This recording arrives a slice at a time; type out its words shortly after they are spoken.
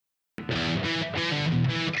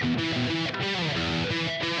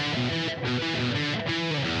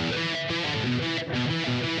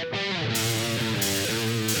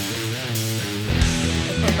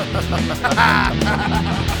And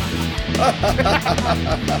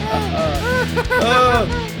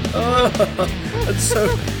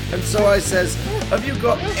so I says, have you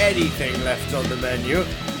got anything left on the menu?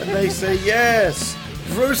 And they say, yes,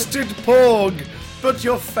 roasted pork, but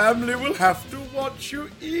your family will have to watch you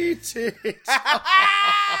eat it.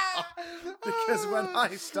 Because when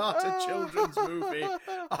I start a children's movie,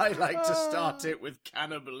 I like to start it with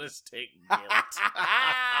cannibalistic guilt.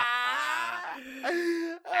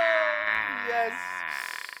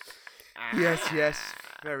 Yes.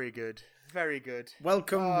 Very good.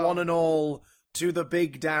 Welcome, one and all, to the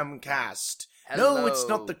Big Damn Cast. Hello. No, it's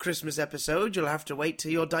not the Christmas episode. You'll have to wait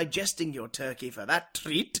till you're digesting your turkey for that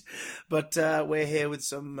treat. But we're here with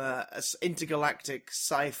some intergalactic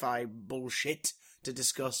sci-fi bullshit to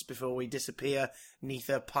discuss before we disappear neath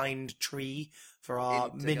a pined tree for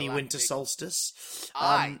our mini winter solstice.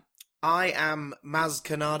 I am Maz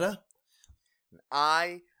Kanada.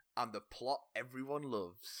 I am the plot everyone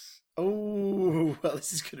loves. Oh, well,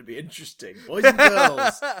 this is going to be interesting. Boys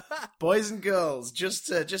and girls, just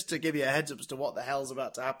to give you a heads up as to what the hell's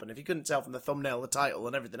about to happen. If you couldn't tell from the thumbnail, the title,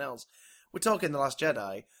 and everything else, we're talking The Last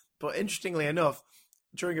Jedi. But interestingly enough,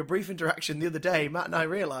 during a brief interaction the other day, Matt and I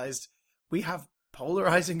realised we have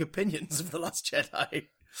polarising opinions of The Last Jedi.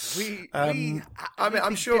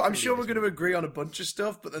 I'm sure we're going to agree on a bunch of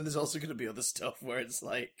stuff, but then there's also going to be other stuff where it's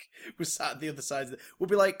like we're sat at the other side. We'll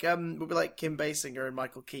be like Kim Basinger and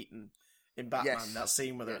Michael Keaton in Batman. Yes. That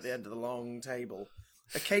scene where they're at the end of the long table.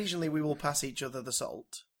 Occasionally, we will pass each other the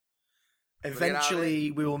salt. Eventually,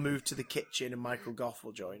 we will move to the kitchen, and Michael Gough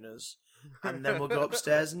will join us, and then we'll go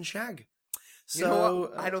upstairs and shag. So you know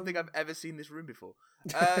what? I don't think I've ever seen this room before.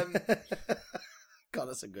 God,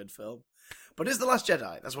 that's a good film. But it's The Last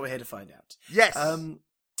Jedi. That's what we're here to find out. Yes.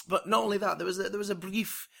 But not only that, there was a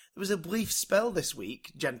brief spell this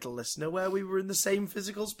week, gentle listener, where we were in the same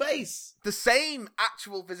physical space. The same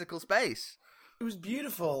actual physical space. It was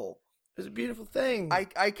beautiful. It was a beautiful thing.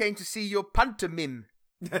 I came to see your pantomime.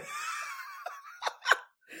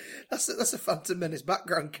 That's a Phantom Menace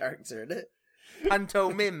background character, isn't it?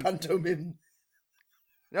 Pantomime. Pantomime.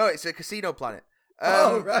 No, it's a casino planet.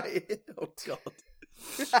 Oh, right. Oh, God.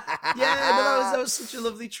 That was such a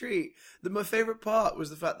lovely treat. My favourite part was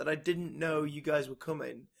the fact that I didn't know you guys were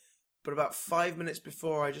coming, but about 5 minutes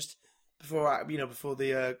before the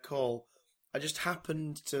call, I just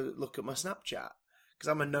happened to look at my Snapchat because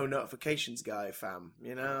I'm a no notifications guy, fam.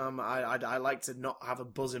 You know, I like to not have a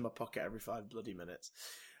buzz in my pocket every 5 bloody minutes.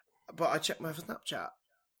 But I checked my Snapchat,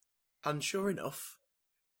 and sure enough,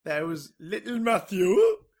 there was little Matthew.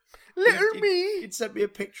 He'd sent me a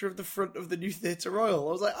picture of the front of the new Theatre Royal.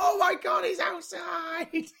 I was like, oh my God, he's outside!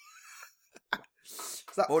 It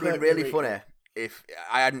would have been really funny if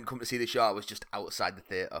I hadn't come to see the show, I was just outside the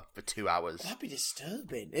theatre for 2 hours. That'd be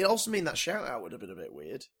disturbing. It also mean that shout-out would have been a bit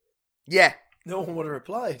weird. Yeah. No one would have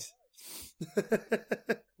replied.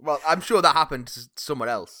 Well, I'm sure that happened to someone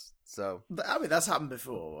else, so... I mean, that's happened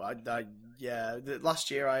before. Last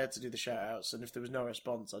year I had to do the shout-outs, and if there was no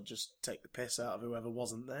response, I'd just take the piss out of whoever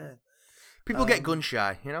wasn't there. People get gun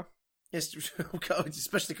shy, you know? Yes,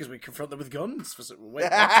 especially because we confront them with guns.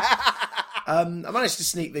 I managed to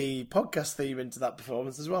sneak the podcast theme into that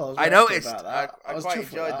performance as well. I noticed. About that. I quite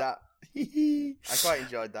enjoyed that. I quite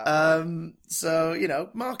enjoyed that. So,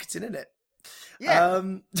 marketing, innit? Yeah.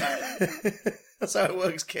 That's how it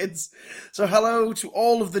works, kids. So hello to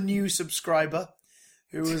all of the new subscriber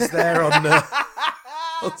who was there on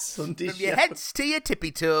Sunday From your heads to your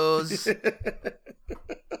tippy toes.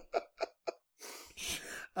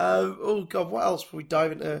 Oh God, what else before we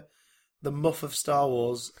dive into the muff of Star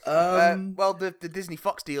Wars? Well, the Disney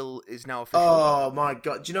Fox deal is now official. Oh my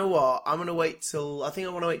God, do you know what? I want to wait till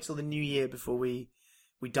the new year before we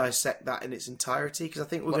dissect that in its entirety, because I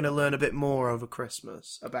think we're going to learn a bit more over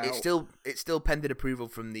Christmas about. It's still pending approval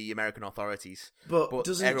from the American authorities, but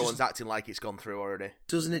everyone's acting like it's gone through already.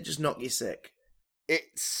 Doesn't it just knock you sick? It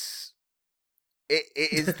is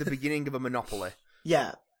the beginning of a monopoly.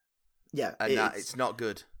 Yeah, and it's not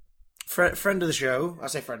good. Friend of the show. I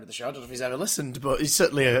say friend of the show. I don't know if he's ever listened, but he's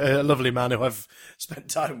certainly a lovely man who I've spent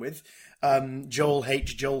time with. Joel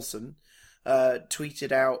H. Jolson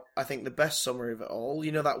tweeted out, I think, the best summary of it all.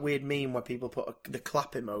 You know that weird meme where people put the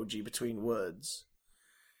clap emoji between words?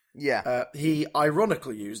 Yeah. He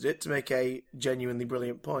ironically used it to make a genuinely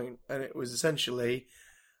brilliant point, and it was essentially,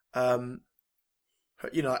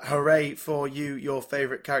 hooray for you, your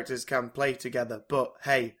favourite characters can play together, but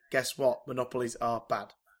hey, guess what? Monopolies are bad.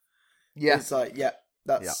 Yeah. It's like,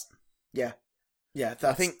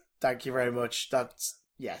 thank you very much. That's,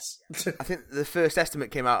 Yes. I think the first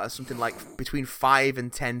estimate came out as something like between 5,000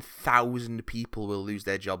 and 10,000 people will lose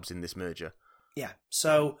their jobs in this merger. Yeah.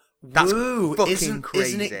 So, that's woo! fucking crazy.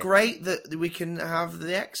 Isn't it great that we can have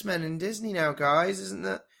the X-Men in Disney now, guys? Isn't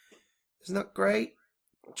that great?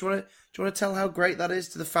 Do you want to tell how great that is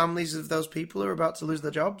to the families of those people who are about to lose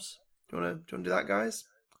their jobs? Do you want to do that, guys?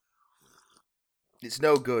 It's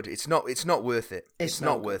no good. It's not worth it. It's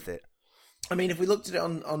not worth it. I mean, if we looked at it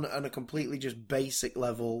on a completely just basic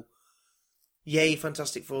level, yay,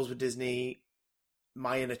 Fantastic Four's with Disney.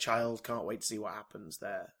 My inner child can't wait to see what happens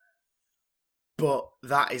there. But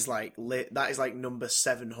that is like number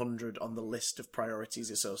 700 on the list of priorities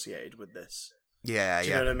associated with this. Yeah, Do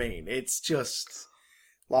you know what I mean? It's just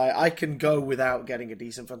like I can go without getting a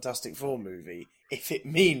decent Fantastic Four movie if it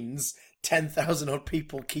means 10,000 odd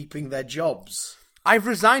people keeping their jobs. I've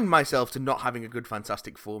resigned myself to not having a good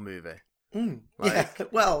Fantastic Four movie. Yeah,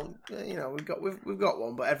 well, we've got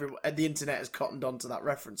one, but the internet has cottoned on to that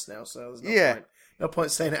reference now, so there's no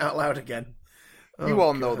point saying it out loud again. You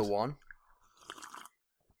all know the one.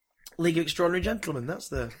 League of Extraordinary Gentlemen. That's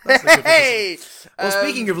the hey. Well,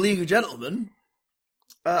 speaking of League of Gentlemen,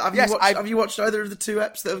 have you watched either of the 2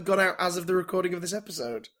 eps that have gone out as of the recording of this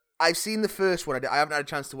episode? I've seen the first one. I haven't had a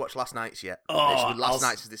chance to watch last night's yet. Last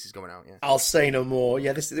night's as this is going out. Yeah, I'll say no more.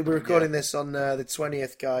 Yeah, we're recording this on the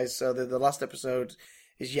 20th, guys. So the last episode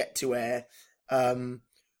is yet to air.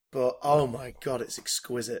 But oh my god, it's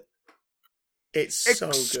exquisite. It's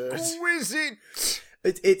so good. Exquisite.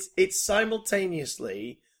 It's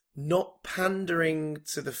simultaneously not pandering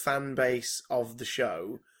to the fan base of the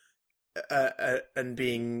show, and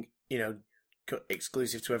being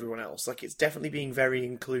exclusive to everyone else. Like, it's definitely being very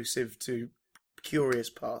inclusive to curious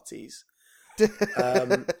parties.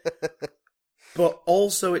 But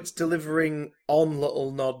also it's delivering on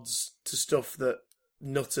little nods to stuff that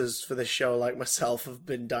nutters for this show like myself have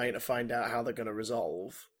been dying to find out how they're going to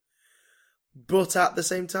resolve. But at the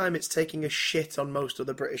same time, it's taking a shit on most of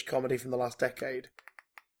the British comedy from the last decade.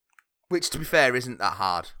 Which, to be fair, isn't that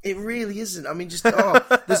hard. It really isn't. I mean,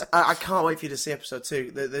 I can't wait for you to see episode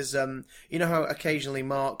 2. There's, you know how occasionally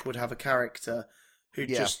Mark would have a character who'd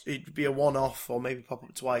be a one-off or maybe pop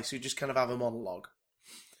up twice, who'd just kind of have a monologue.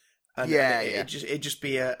 And it'd just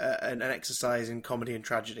be an exercise in comedy and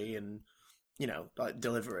tragedy and, like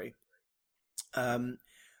delivery.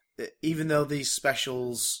 Even though these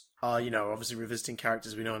specials are, obviously revisiting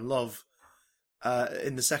characters we know and love,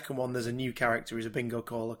 in the second one, there's a new character who's a bingo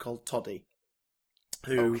caller called Toddy,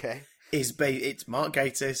 who it's Mark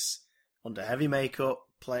Gatiss under heavy makeup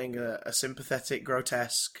playing a sympathetic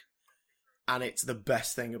grotesque, and it's the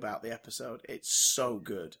best thing about the episode. It's so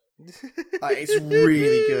good, like it's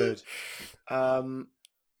really good. Oh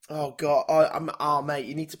god, mate,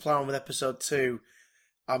 you need to play on with episode 2.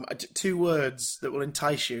 2 words that will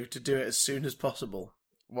entice you to do it as soon as possible.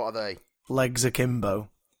 What are they? Legs akimbo.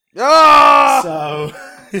 Ah! So,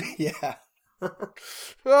 yeah.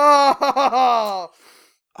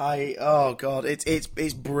 Oh god,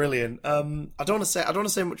 it's brilliant. I don't want to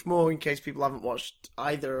say much more in case people haven't watched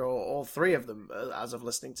either or all 3 of them as of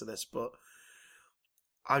listening to this, but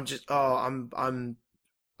I'm just I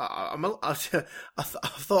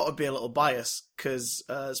thought I'd be a little biased because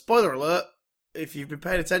spoiler alert, if you've been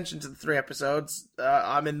paying attention to the 3 episodes,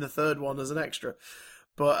 I'm in the 3rd one as an extra,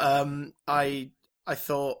 but I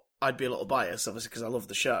thought I'd be a little biased, obviously, because I love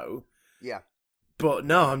the show. Yeah. But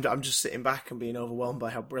no, I'm just sitting back and being overwhelmed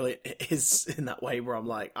by how brilliant it is in that way where I'm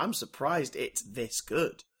like, I'm surprised it's this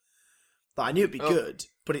good. Like, I knew it'd be good,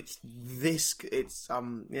 but it's this,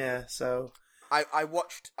 so... I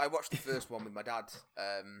watched the first one with my dad,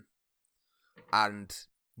 and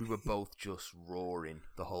we were both just roaring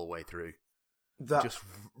the whole way through. Just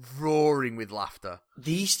roaring with laughter.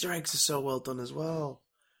 The Easter eggs are so well done as well.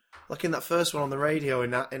 Like in that first one on the radio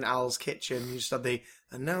in Al's kitchen, you just had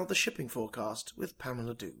and now the shipping forecast with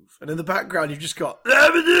Pamela Douve. And in the background, you've just got on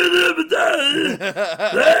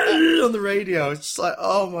the radio. It's just like,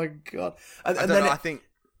 oh my god! And then I think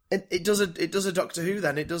it does a Doctor Who.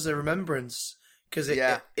 Then it does a remembrance because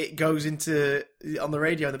it goes into on the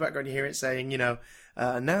radio in the background. You hear it saying, now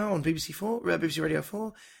on BBC Radio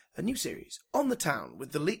 4. A new series, On the Town,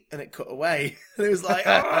 with the leak, and it cut away. And it was like,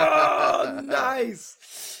 oh,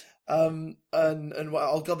 nice. And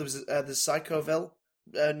oh god, there was the Psychoville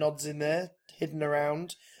nods in there, hidden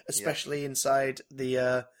around, especially inside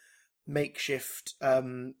the makeshift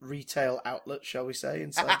retail outlet, shall we say,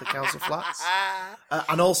 inside the council flats.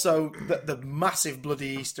 And also the massive bloody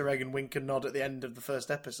Easter egg and wink and nod at the end of the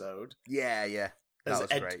first episode. Yeah. That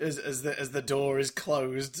was great. As the door is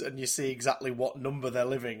closed and you see exactly what number they're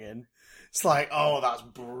living in. It's like, oh, that's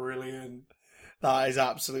brilliant. That is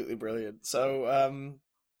absolutely brilliant. So,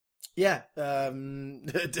 yeah,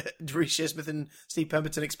 Reece Shearsmith and Steve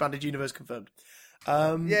Pemberton expanded universe confirmed.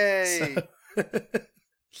 Yay! So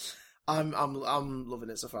I'm loving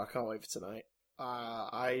it so far. I can't wait for tonight.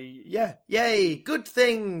 Yay! Good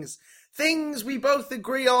things. Things we both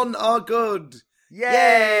agree on are good.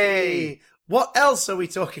 Yay! What else are we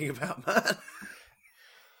talking about, man?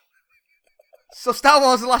 So Star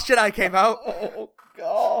Wars The Last Jedi came out. Oh,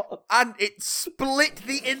 God. And it split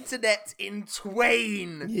the internet in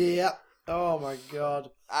twain. Yeah. Oh, my God.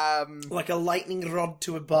 Like a lightning rod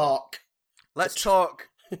to a bark. Let's talk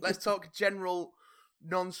general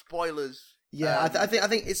non-spoilers. Yeah, I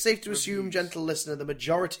think it's safe to assume, gentle listener, the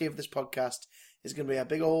majority of this podcast is going to be a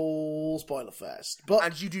big old spoiler fest. But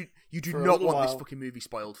and you do not want this fucking movie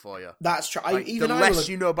spoiled for you. That's true. The less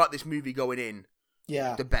you know about this movie going in,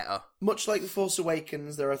 yeah, the better. Much like The Force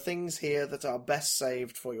Awakens, there are things here that are best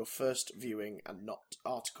saved for your first viewing and not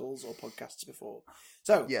articles or podcasts before.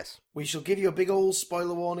 So, yes, we shall give you a big old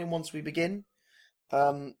spoiler warning once we begin.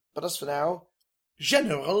 But as for now,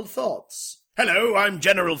 general thoughts. Hello, I'm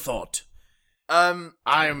General Thought. I'm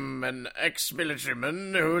an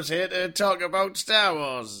ex-militaryman who's here to talk about Star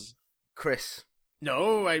Wars. Chris.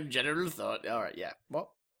 No, I'm General Thought. Alright, yeah. What?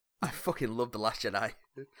 I fucking love The Last Jedi.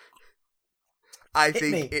 I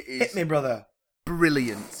think it is... Hit me, brother.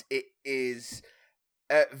 Brilliant. It is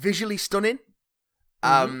visually stunning.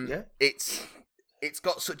 Yeah. It's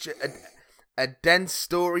got such a dense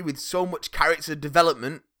story with so much character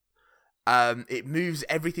development. It moves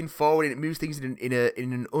everything forward and it moves things in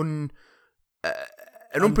an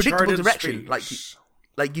unpredictable direction. Like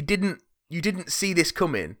you didn't see this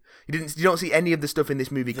coming. You don't see any of the stuff in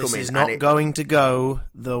this movie coming. This is not going to go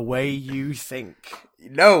the way you think.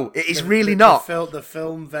 No, it is really not. The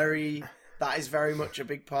film that is very much a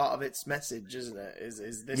big part of its message, isn't it?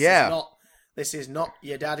 This is not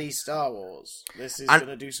your daddy's Star Wars. This is going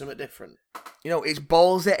to do something different. You know, it's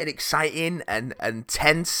ballsy and exciting and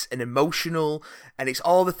tense and emotional, and it's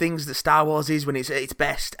all the things that Star Wars is when it's at its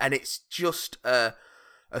best, and it's just a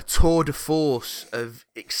tour de force of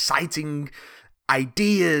exciting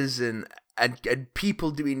ideas and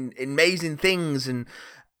people doing amazing things and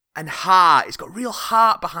heart. It's got real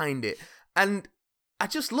heart behind it, and I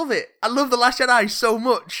just love it. I love The Last Jedi so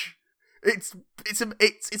much. It's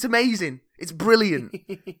amazing. It's brilliant.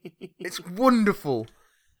 It's wonderful.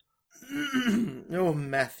 Oh,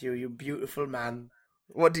 Matthew, you beautiful man.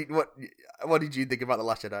 What did you think about The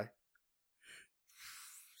Last Jedi?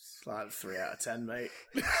 It's like 3 out of 10, mate.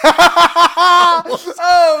 Oh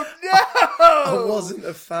no! I wasn't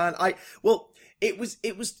a fan.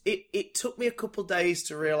 It took me a couple days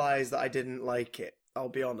to realise that I didn't like it. I'll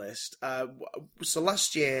be honest. So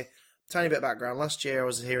last year, tiny bit of background. Last year I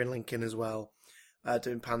was here in Lincoln as well,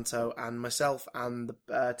 doing Panto, and myself and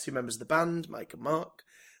the 2 members of the band, Mike and Mark,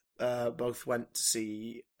 both went to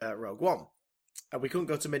see Rogue One. And we couldn't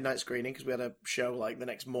go to midnight screening because we had a show like the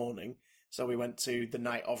next morning. So we went to the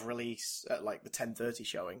night of release at like the 10:30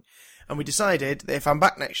 showing. And we decided that if I'm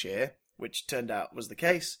back next year, which turned out was the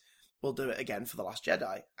case, we'll do it again for The Last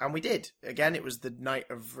Jedi. And we did. Again, it was the night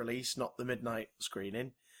of release, not the midnight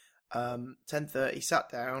screening. 10:30, sat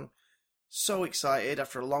down, so excited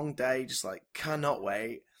after a long day, just like cannot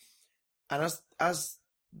wait. And as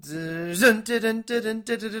hit at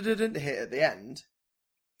the end,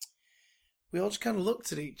 we all just kind of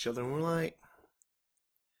looked at each other and we're like,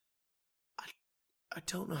 I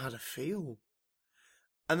don't know how to feel.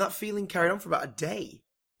 And that feeling carried on for about a day.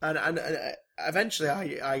 And eventually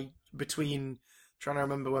I between trying to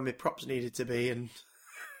remember when my props needed to be and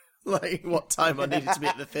like what time I needed to be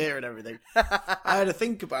at the theatre and everything, I had to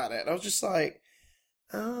think about it. And I was just like,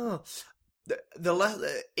 oh.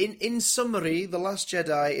 In summary, The Last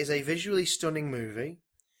Jedi is a visually stunning movie.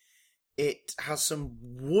 It has some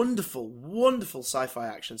wonderful, wonderful sci-fi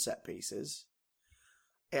action set pieces.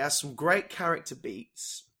 It has some great character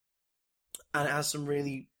beats. And it has some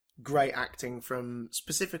really great acting from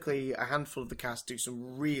specifically a handful of the cast do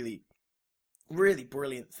some really, really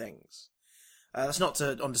brilliant things. That's not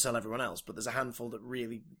to undersell everyone else, but there's a handful that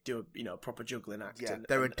really do a proper juggling act. Yeah,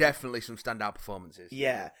 there are definitely some standout performances.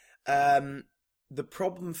 Yeah. The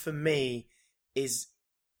problem for me is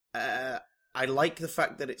I like the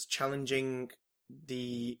fact that it's challenging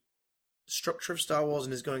the structure of Star Wars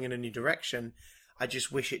and is going in a new direction. I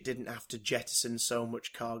just wish it didn't have to jettison so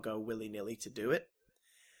much cargo willy-nilly to do it.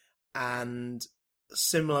 And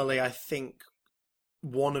similarly, I think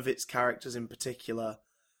one of its characters in particular,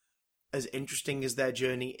 as interesting as their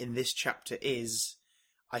journey in this chapter is,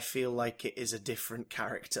 I feel like it is a different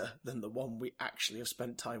character than the one we actually have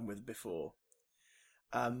spent time with before.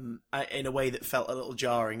 in a way that felt a little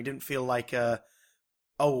jarring. It didn't feel like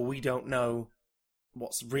we don't know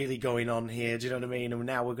what's really going on here. Do you know what I mean? And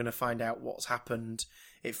now we're going to find out what's happened.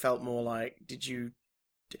 It felt more like,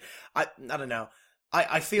 I don't know.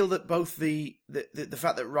 I feel that both the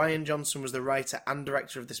fact that Rian Johnson was the writer and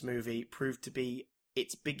director of this movie proved to be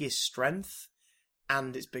its biggest strength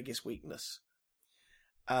and its biggest weakness.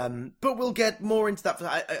 But we'll get more into that.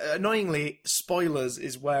 Annoyingly, spoilers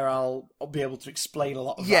is where I'll be able to explain a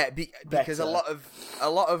lot of that. Because a lot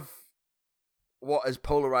of what has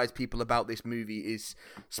polarized people about this movie is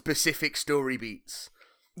specific story beats.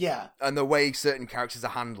 Yeah. And the way certain characters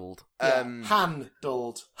are handled.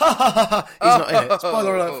 Handled. Ha ha ha ha! He's not in it.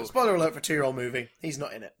 Spoiler alert for a 2-year-old movie. He's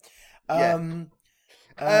not in it.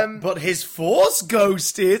 But his Force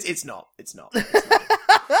Ghost is... It's not.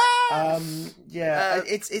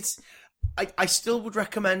 I still would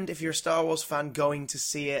recommend, if you're a Star Wars fan, going to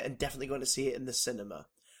see it, and definitely going to see it in the cinema.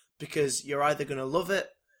 Because you're either going to love it,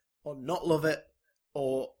 or not love it,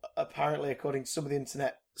 or apparently, according to some of the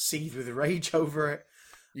internet, seethe with rage over it.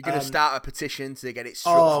 You're going to start a petition to get it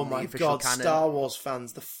struck from the official canon. Star Wars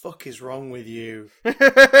fans, the fuck is wrong with you?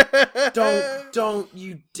 Don't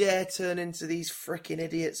you dare turn into these frickin'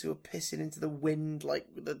 idiots who are pissing into the wind like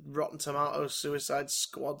the Rotten Tomatoes Suicide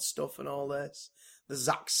Squad stuff and all this. The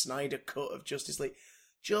Zack Snyder cut of Justice League.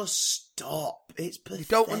 Just stop. It's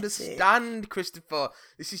pathetic. You don't understand, Christopher.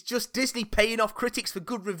 This is just Disney paying off critics for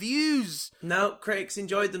good reviews. No, critics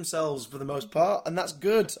enjoyed themselves for the most part, and that's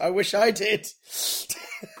good. I wish I did.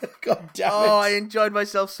 God damn it. Oh, I enjoyed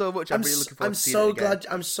myself so much. I'm really looking forward to seeing it again.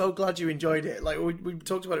 I'm so glad you enjoyed it. Like, we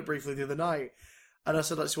talked about it briefly the other night, and I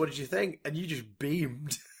said, so what did you think? And you just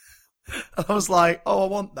beamed. And I was like, oh, I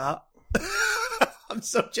want that. I'm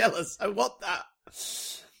so jealous. I want that.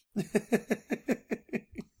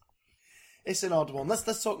 It's an odd one.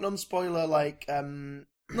 Let's talk non-spoiler, like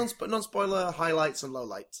non-spoiler highlights and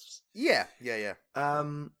lowlights. Yeah.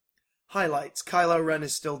 Highlights. Kylo Ren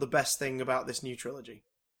is still the best thing about this new trilogy.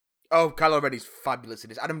 Oh, Kylo Ren is fabulous in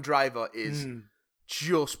this. Adam Driver is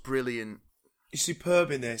just brilliant. He's superb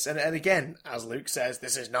in this, and again, as Luke says,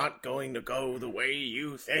 this is not going to go the way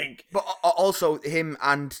you think. But also him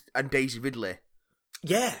and Daisy Ridley.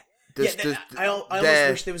 Yeah. I almost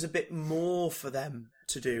wish there was a bit more for them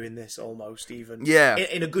to do in this, almost, even. Yeah.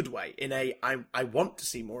 In a good way. I want to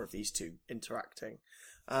see more of these two interacting.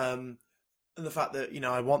 And the fact that,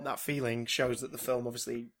 I want that feeling shows that the film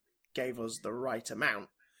obviously gave us the right amount.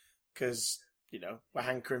 Because, we're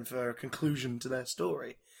hankering for a conclusion to their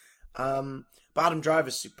story. But Adam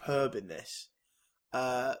Driver's superb in this.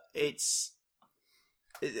 It's...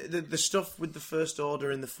 The stuff with the First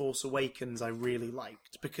Order in The Force Awakens I really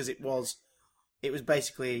liked, because it was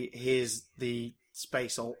basically, here's the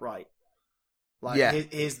space alt-right.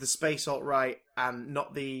 Here's the space alt-right, and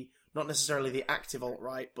not necessarily the active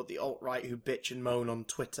alt-right, but the alt-right who bitch and moan on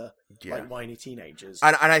Twitter like whiny teenagers.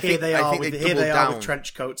 And I think they are with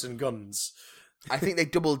trench coats and guns. I think they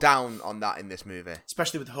double down on that in this movie,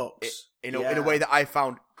 especially with Hux. In a way that I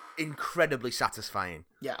found incredibly satisfying.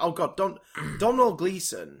 Yeah. Oh god, Domhnall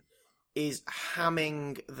Gleeson is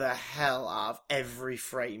hamming the hell out of every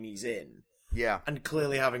frame he's in. Yeah. And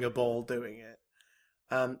clearly having a ball doing it.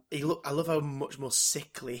 I love how much more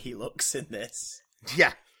sickly he looks in this.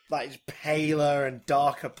 Yeah. Like, he's paler and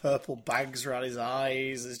darker purple bags around his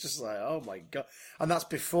eyes. It's just like, oh my god. And that's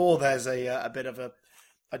before there's a bit of a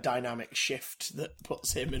dynamic shift that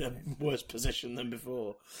puts him in a worse position than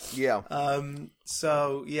before. Yeah.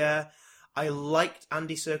 So, yeah. I liked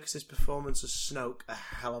Andy Serkis's performance as Snoke a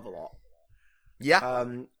hell of a lot. Yeah.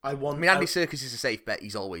 Andy Serkis is a safe bet.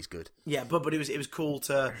 He's always good. Yeah, but it was cool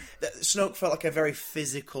to... Snoke felt like a very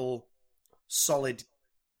physical, solid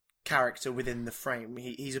character within the frame.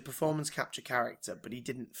 He's a performance capture character, but he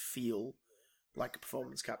didn't feel like a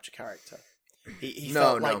performance capture character. He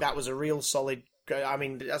felt like that was a real solid... I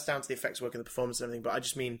mean, that's down to the effects work and the performance and everything, but I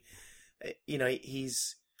just mean, he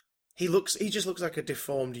just looks like a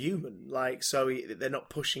deformed human. Like, so they're not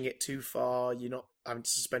pushing it too far. You're not having to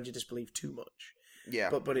suspend your disbelief too much. Yeah.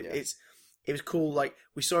 But it was cool. Like,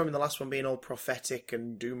 we saw him in the last one being all prophetic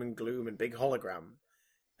and doom and gloom and big hologram.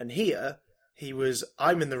 And here, he was,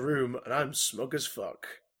 I'm in the room and I'm smug as fuck.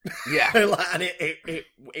 Yeah. And it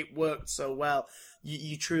worked so well.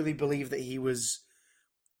 You truly believe that he was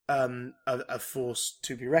a force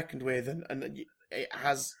to be reckoned with, and it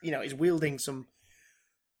has, he's wielding some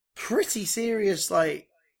pretty serious, like,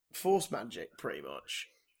 force magic, pretty much.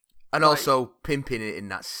 And also pimping it in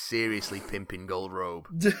that seriously pimping gold robe.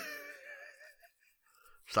 It's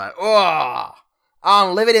like, oh,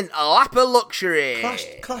 I'm living in a lap of luxury.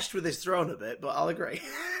 Clashed with his throne a bit, but I'll agree.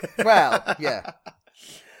 Well, yeah.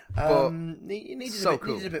 But He needed, so needed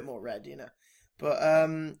cool. a bit more red, you know. But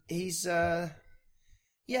he's yeah.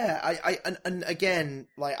 And again,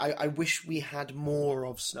 like I wish we had more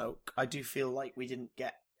of Snoke. I do feel like we didn't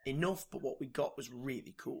get enough, but what we got was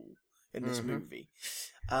really cool in this movie.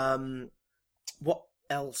 What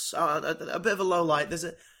else? A bit of a low light. There's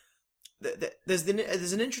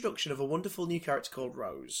an introduction of a wonderful new character called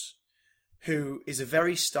Rose, who is a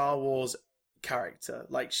very Star Wars character.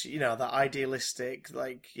 Like she, that idealistic.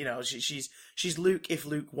 Like she's Luke if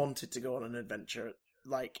Luke wanted to go on an adventure,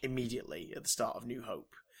 like immediately at the start of New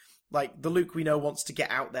Hope. Like the Luke we know wants to get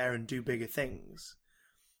out there and do bigger things.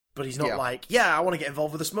 But he's not like, I want to get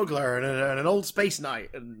involved with a smuggler and an old space knight.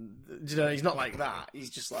 And, he's not like that. He's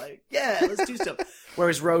just like, let's do stuff.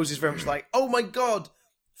 Whereas Rose is very much like, oh my god,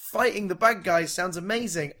 fighting the bad guys sounds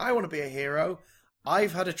amazing. I want to be a hero.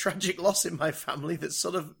 I've had a tragic loss in my family that's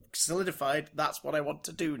sort of solidified. That's what I want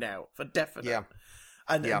to do now, for definite. Yeah.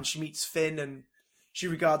 And she meets Finn, and she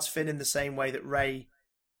regards Finn in the same way that Rey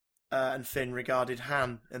and Finn regarded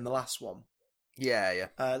Han in the last one. Yeah.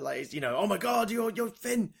 Like, oh my god, you're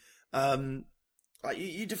Finn. Like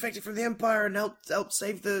you defected from the Empire and helped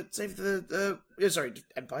save the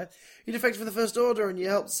Empire. You defected from the First Order and you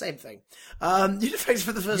helped same thing. You defected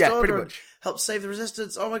from the First Order pretty and much. helped save the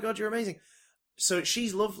Resistance. Oh my god, you're amazing. So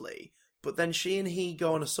she's lovely, but then she and he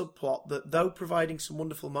go on a subplot that, though providing some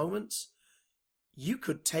wonderful moments, you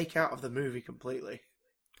could take out of the movie completely.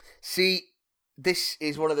 See, this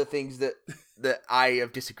is one of the things that I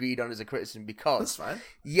have disagreed on as a criticism because... That's fine.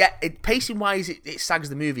 Yeah, pacing-wise, it sags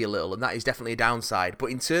the movie a little, and that is definitely a downside. But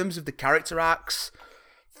in terms of the character arcs,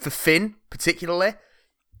 for Finn, particularly,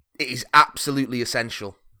 it is absolutely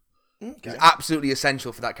essential. Okay. It's absolutely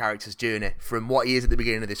essential for that character's journey, from what he is at the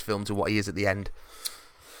beginning of this film to what he is at the end.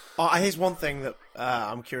 Here's one thing that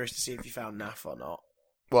I'm curious to see if you found naff or not.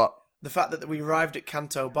 What? The fact that we arrived at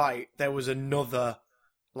Canto Bight, there was another,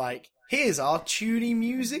 like... Here's our tuney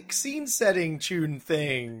music scene setting tune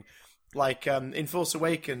thing. Like in Force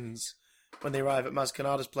Awakens, when they arrive at Maz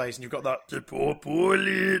Kanata's place and you've got that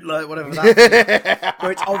like whatever that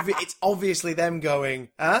where it's obviously them going,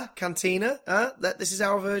 Cantina? This is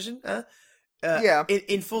our version? Yeah.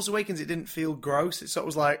 In Force Awakens it didn't feel gross. It sort of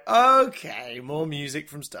was like, okay, more music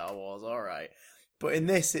from Star Wars, alright. But in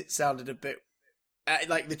this it sounded a bit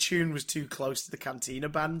like the tune was too close to the Cantina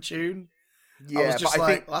band tune. Yeah, I was just but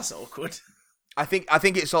like, that's awkward. I think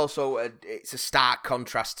it's also it's a stark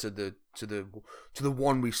contrast to the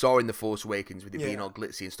one we saw in The Force Awakens with it being all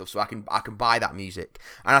glitzy and stuff. So I can buy that music,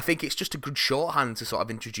 and I think it's just a good shorthand to sort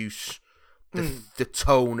of introduce the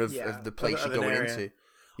tone of the place you're going into.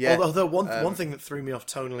 Yeah. Although one thing that threw me off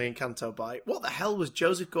tonally in Canto Bight, what the hell was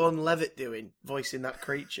Joseph Gordon-Levitt doing voicing that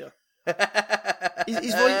creature?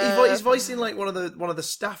 he's voicing like one of the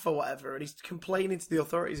staff or whatever, and he's complaining to the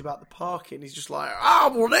authorities about the parking. He's just like,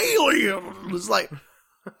 I'm an alien. It's like,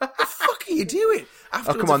 what the fuck are you doing?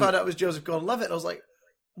 Afterwards, I found out it was Joseph Gordon-Levitt. I was like,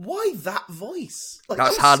 why that voice? Like,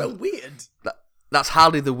 that's so weird. That's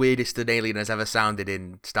hardly the weirdest an alien has ever sounded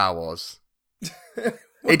in Star Wars.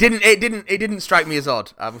 It didn't strike me as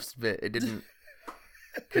odd. I must admit, it didn't.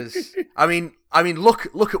 Because I mean, look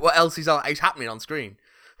at what else is happening on screen.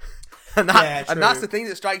 And that's the thing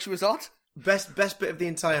that strikes you as odd. Best bit of the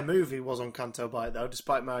entire movie was on Canto Bight, though.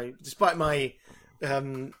 Despite my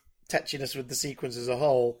tetchiness with the sequence as a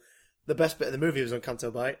whole, the best bit of the movie was on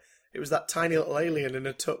Canto Bight. It was that tiny little alien in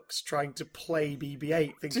a tux trying to play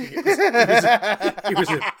BB-8, thinking it was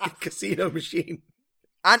a casino machine.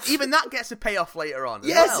 And even that gets a payoff later on.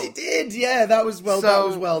 Yes, it did. Yeah, that was well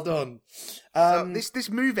done. So this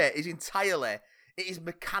movie is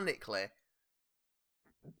mechanically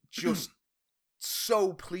just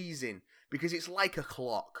so pleasing because it's like a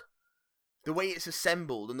clock. The way it's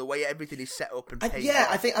assembled and the way everything is set up and paid off.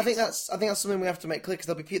 I think that's something we have to make clear,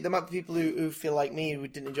 because there might be people who feel like me who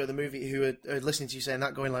didn't enjoy the movie who are listening to you saying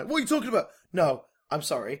that, going like, "What are you talking about?" No, I'm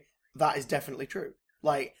sorry, that is definitely true.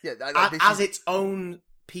 Like, as its own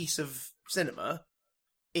piece of cinema,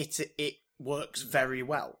 it works very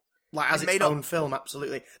well. Like as its own film,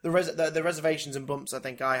 absolutely. The reservations and bumps I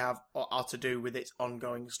think I have are to do with its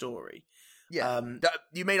ongoing story. Yeah,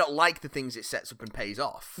 you may not like the things it sets up and pays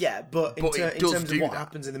off. Yeah, but in terms of what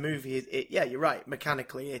happens in the movie, you're right.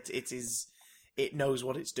 Mechanically, it knows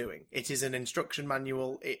what it's doing. It is an instruction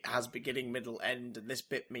manual. It has beginning, middle, end, and this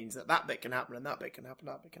bit means that bit can happen, and that bit can happen,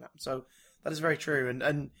 that bit can happen. So that is very true.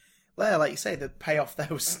 And like you say, the payoff there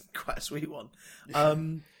was quite a sweet one.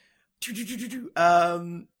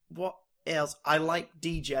 What else? I like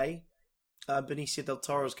DJ, Benicio del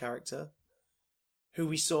Toro's character, who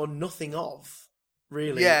we saw nothing of,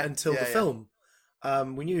 really, until the film.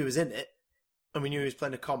 We knew he was in it, and we knew he was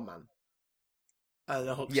playing a con man,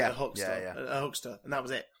 a huckster, a huckster, and that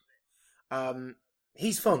was it.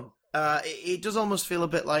 He's fun. It does almost feel a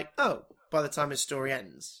bit like, by the time his story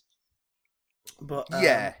ends. But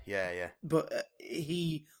yeah. But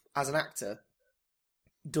he, as an actor,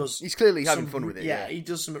 he's clearly having fun with it. Yeah, he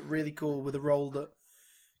does something really cool with a role that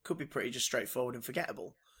could be pretty just straightforward and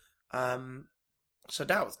forgettable. So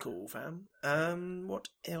that was cool, fam. What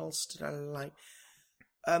else did I like?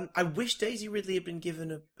 I wish Daisy Ridley had been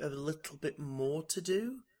given a little bit more to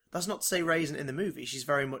do. That's not to say Ray isn't in the movie. She's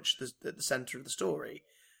very much at the centre of the story.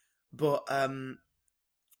 But I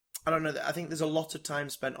don't know. I think there's a lot of time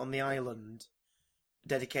spent on the island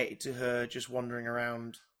dedicated to her just wandering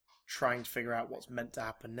around trying to figure out what's meant to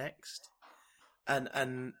happen next.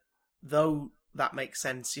 And though that makes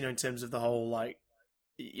sense, in terms of the whole, like,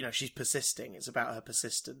 she's persisting. It's about her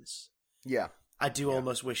persistence. Yeah. I do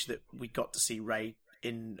almost wish that we got to see Ray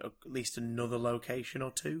in at least another location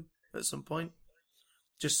or two at some point,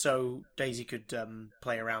 just so Daisy could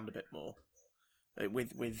play around a bit more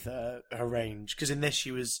with her range. Because in this,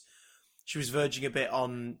 she was verging a bit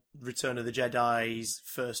on Return of the Jedi's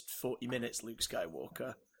first 40 minutes Luke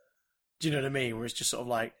Skywalker. Do you know what I mean? Where it's just sort of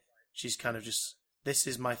like, she's kind of just, this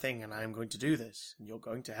is my thing and I am going to do this and you're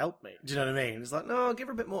going to help me. Do you know what I mean? It's like, no, I'll give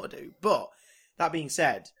her a bit more to do. But that being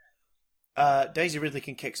said, Daisy Ridley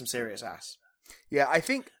can kick some serious ass. Yeah, I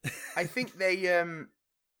think they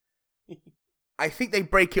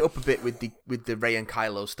break it up a bit with the Rey and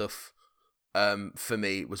Kylo stuff. For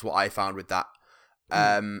me, was what I found with that.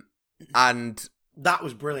 And that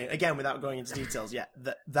was brilliant. Again, without going into details yet,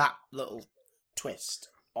 that little twist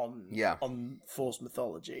on Force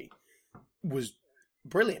mythology was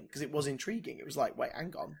brilliant because it was intriguing. It was like, wait,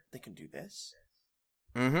 hang on, they can do this.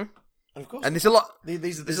 Mm-hmm. And of course, and there's a lot.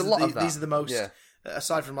 There's a lot of that. These are the most,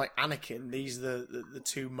 aside from like Anakin, these are the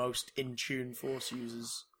two most in tune Force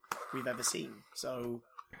users we've ever seen. So,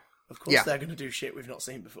 of course, they're going to do shit we've not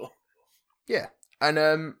seen before. Yeah,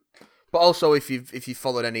 and but also if you've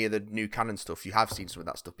followed any of the new canon stuff, you have seen some of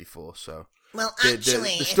that stuff before. So, well,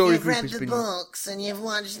 actually, the story if you've read the books and you've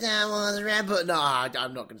watched Star Wars Rebels, no,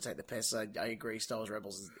 I'm not going to take the piss. I agree. Star Wars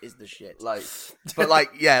Rebels is the shit. So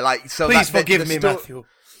please forgive me, Matthew.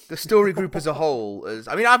 The story group as a whole is.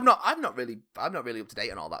 I mean, I'm not really up to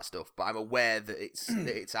date on all that stuff, but I'm aware that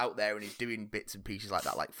it's out there and he's doing bits and pieces like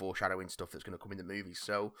that, like foreshadowing stuff that's going to come in the movies.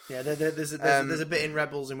 So yeah, there's a bit in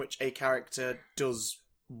Rebels in which a character does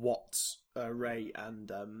what Rey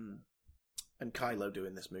and Kylo do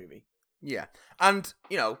in this movie. Yeah, and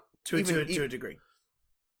to a degree.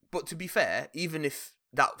 But to be fair, even if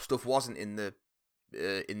that stuff wasn't in the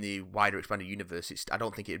wider expanded universe, I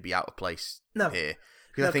don't think it'd be out of place here.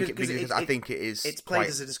 Because I think it is. It's played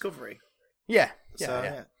as a discovery. Yeah.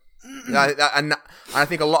 And I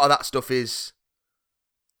think a lot of that stuff is.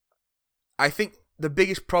 I think the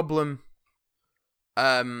biggest problem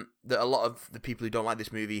that a lot of the people who don't like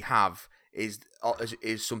this movie have is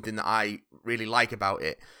something that I really like about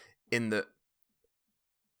it, in that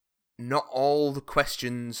not all the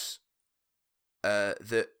questions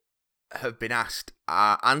that have been asked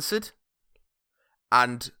are answered,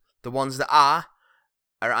 and the ones that are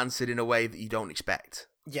answered in a way that you don't expect.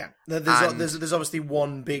 Yeah, there's obviously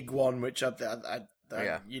one big one which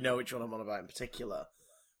you know which one I'm on about in particular,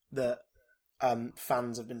 that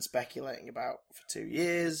fans have been speculating about for 2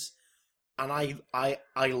 years, and I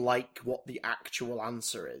like what the actual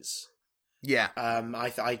answer is. Yeah,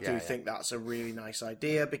 I do think that's a really nice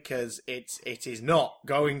idea because it is not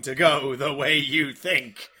going to go the way you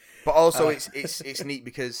think. But also, it's neat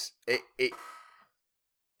because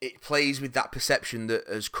it plays with that perception that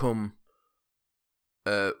has come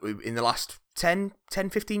in the last 10,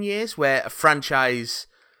 15 years, where a franchise,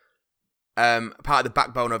 part of the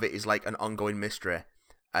backbone of it is like an ongoing mystery,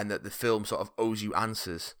 and that the film sort of owes you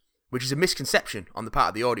answers, which is a misconception on the part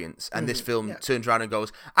of the audience. And this film turns around and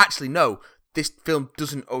goes, actually, no, this film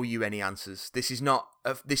doesn't owe you any answers. This is not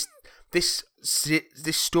this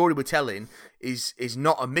story we're telling is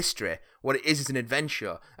not a mystery. What it is an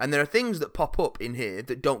adventure, and there are things that pop up in here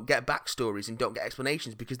that don't get backstories and don't get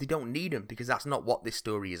explanations because they don't need them, because that's not what this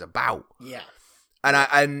story is about. Yeah,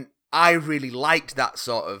 and I really liked that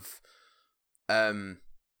sort of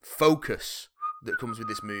focus that comes with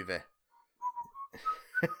this movie.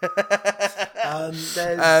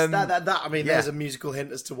 There's a musical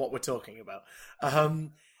hint as to what we're talking about.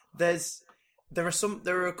 There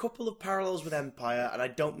are a couple of parallels with Empire, and I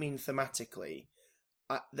don't mean thematically.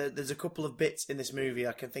 There's a couple of bits in this movie,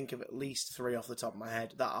 I can think of at least 3 off the top of my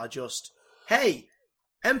head, that are just, hey,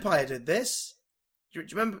 Empire did this. Do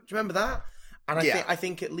you remember that? And I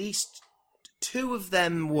think at least 2 of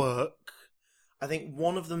them work. I think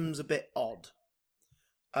one of them's a bit odd.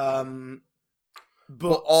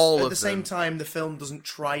 But all at of the same them- time, the film doesn't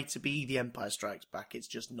try to be The Empire Strikes Back. It's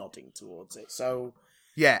just nodding towards it. So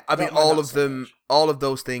Yeah, I mean, don't mind all that of so them, much. all of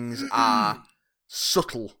those things are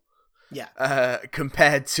subtle yeah,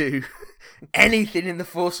 compared to anything in The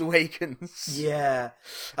Force Awakens. yeah.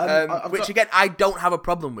 Which again, I don't have a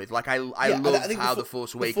problem with. Like, I love think how The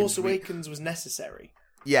Force Awakens. The Force Awakens was necessary.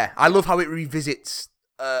 Yeah, I love how it revisits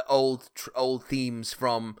old themes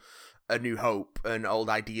from A New Hope and old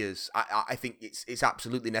ideas. I think it's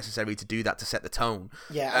absolutely necessary to do that to set the tone.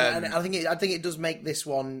 Yeah, and I think it does make this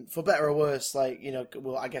one, for better or worse. Like, you know,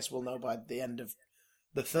 well, I guess we'll know by the end of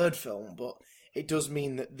the third film, but it does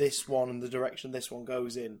mean that this one and the direction this one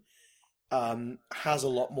goes in has a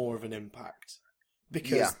lot more of an impact,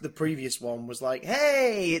 because the previous one was like,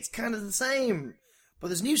 hey, it's kind of the same, but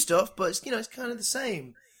there's new stuff, but it's, you know, it's kind of the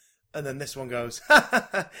same. And then this one goes,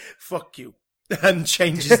 fuck you, and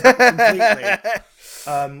changes that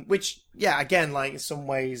completely. Which, yeah, again, like, in some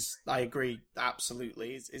ways, I agree,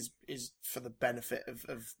 absolutely, is for the benefit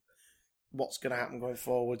of what's going to happen going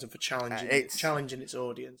forwards and for challenging its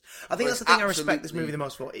audience. I think that's the thing I respect this movie the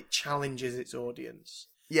most for. It challenges its audience.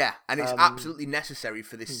 Yeah, and it's absolutely necessary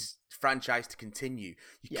for this franchise to continue.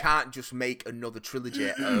 You can't just make another trilogy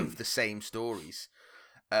of the same stories.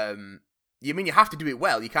 You mean you have to do it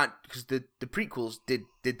well. You can't, because the prequels did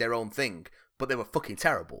their own thing, but they were fucking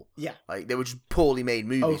terrible. Yeah, like they were just poorly made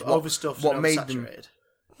movies. Overstuffed, what and made them? oversaturated.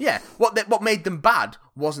 Yeah, what made them bad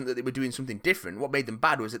wasn't that they were doing something different. What made them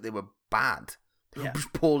bad was that they were bad. They were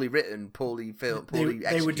just poorly written, poorly filmed, poorly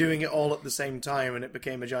executed. They were doing it all at the same time, and it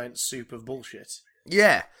became a giant soup of bullshit.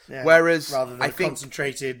 Yeah. Whereas rather than I a think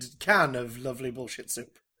concentrated can of lovely bullshit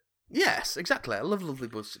soup. Yes, exactly. I love lovely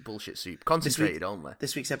bullshit soup. Concentrated only.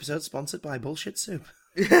 This week's episode sponsored by Bullshit Soup.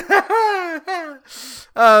 It's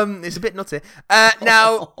a bit nutty.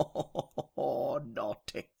 Now,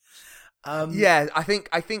 naughty. Yeah, I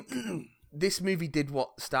think this movie did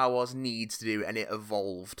what Star Wars needs to do, and it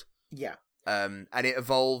evolved. Yeah. And it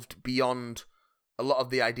evolved beyond a lot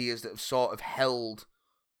of the ideas that have sort of held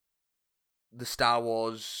the Star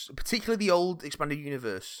Wars, particularly the old expanded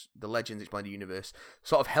universe, the Legends expanded universe,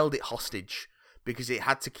 sort of held it hostage because it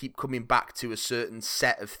had to keep coming back to a certain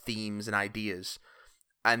set of themes and ideas.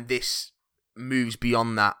 And this moves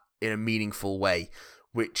beyond that in a meaningful way,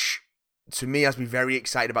 which to me has me very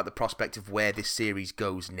excited about the prospect of where this series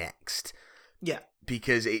goes next. Yeah.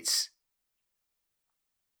 Because it's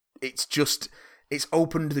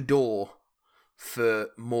opened the door for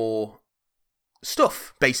more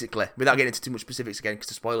stuff, basically, without getting into too much specifics again because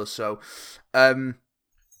of spoilers. So,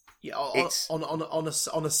 yeah,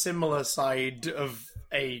 on a similar side of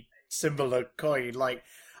a similar coin, like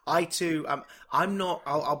I too, I'm not.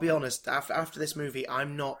 I'll be honest. After this movie,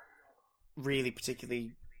 I'm not really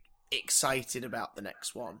particularly excited about the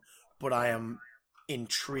next one, but I am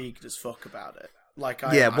intrigued as fuck about it. Like,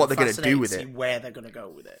 what they're going to do with it, where they're going to go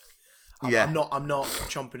with it. I'm not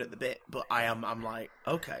chomping at the bit, but I'm like,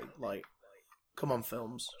 okay, like, come on,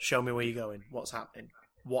 films, show me where you're going. What's happening?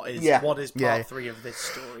 What is part 3 of this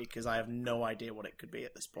story? Because I have no idea what it could be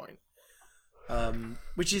at this point.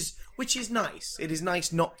 Which is nice. It is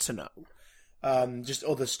nice not to know. Just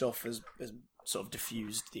other stuff has sort of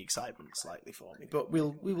diffused the excitement slightly for me. But we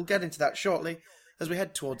will get into that shortly as we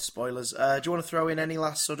head towards spoilers. Do you want to throw in any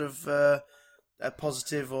last sort of a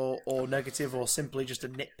positive or negative or simply just a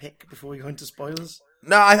nitpick before we go into spoilers?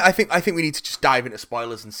 No, I think we need to just dive into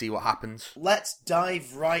spoilers and see what happens. Let's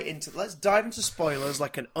dive into spoilers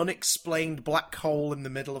like an unexplained black hole in the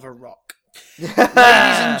middle of a rock. Ladies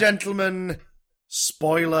and gentlemen,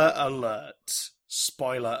 spoiler alert.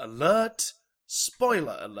 Spoiler alert.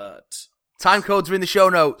 Spoiler alert. Time codes are in the show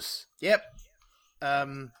notes. Yep.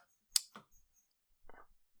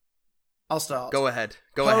 I'll start. Go ahead.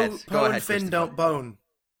 Go Poe ahead, and Finn don't bone.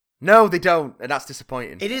 No, they don't, and that's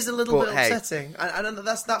disappointing. It is a little bit upsetting, and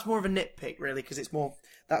that's more of a nitpick, really, because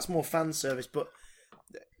that's more fan service. But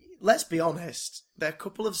let's be honest, there are a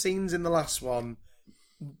couple of scenes in the last one.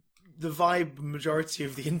 The vibe majority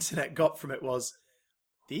of the internet got from it was,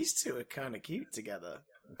 these two are kind of cute together.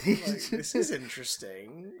 Like, this is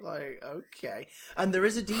interesting. Like, okay. And there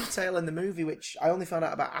is a detail in the movie which I only found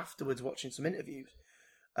out about afterwards watching some interviews,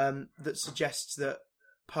 that suggests that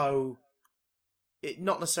Poe, it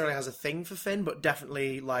not necessarily has a thing for Finn, but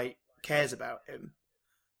definitely like cares about him.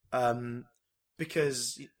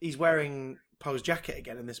 Because he's wearing Poe's jacket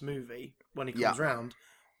again in this movie when he comes round,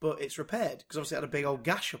 but it's repaired because obviously it had a big old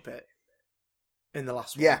gash up it in the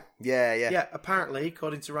last one. Yeah. Apparently,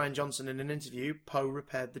 according to Ryan Johnson in an interview, Poe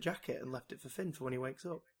repaired the jacket and left it for Finn for when he wakes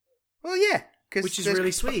up. Well, yeah, which is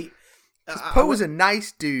really sweet. Poe's a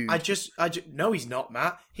nice dude. No, he's not,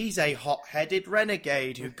 Matt. He's a hot-headed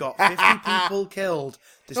renegade who got 50 people killed,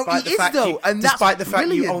 despite the fact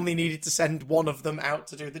you only needed to send one of them out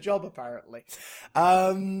to do the job, apparently.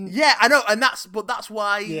 Yeah, I know, and that's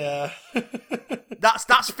why. Yeah.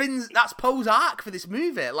 that's Poe's arc for this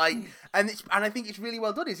movie, and I think it's really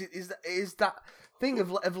well done. Is that thing of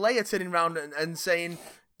Leia turning around and saying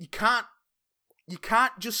you can't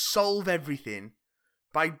just solve everything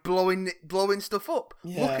by blowing stuff up.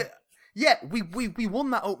 Yeah. We won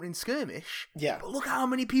that opening skirmish. Yeah. But look how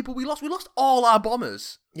many people we lost. We lost all our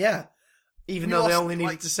bombers. Yeah. Even though they only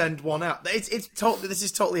needed to send one out. This is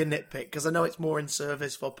totally a nitpick, because I know it's more in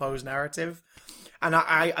service for Poe's narrative. And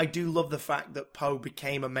I do love the fact that Poe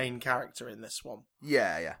became a main character in this one.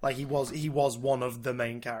 Yeah. Like he was one of the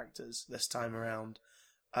main characters this time around.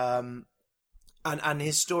 And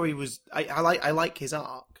his story was I like his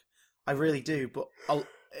arc. I really do, but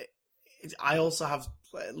I also have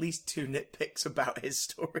at least 2 nitpicks about his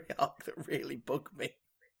story arc that really bug me.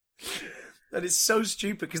 That is so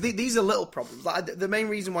stupid, because these are little problems. Like, the main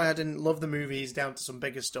reason why I didn't love the movie is down to some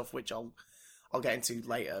bigger stuff, which I'll get into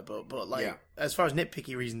later. But as far as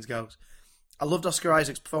nitpicky reasons goes, I loved Oscar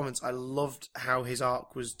Isaac's performance. I loved how his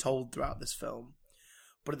arc was told throughout this film.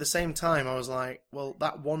 But at the same time, I was like, well,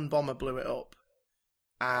 that one bomber blew it up,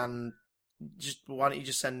 and why don't you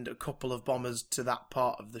just send a couple of bombers to that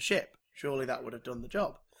part of the ship? Surely that would have done the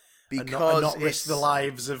job. Because and not risk the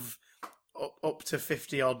lives of up to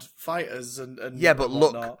 50-odd fighters and yeah, but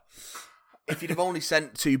whatnot. Look, if you'd have only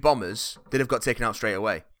sent 2 bombers, they'd have got taken out straight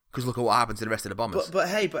away. Because look at what happened to the rest of the bombers. But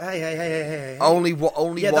hey. Only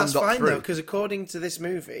one that's got fine, through. Though, because according to this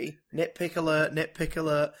movie, nitpick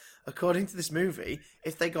alert, according to this movie,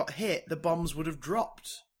 if they got hit, the bombs would have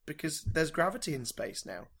dropped, because there's gravity in space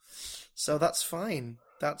now. So that's fine.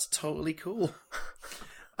 That's totally cool.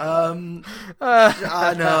 I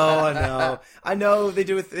know they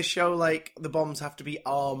do with this show, like, the bombs have to be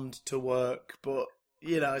armed to work, but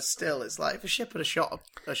still, it's like if a ship had shot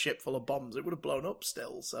a ship full of bombs, it would have blown up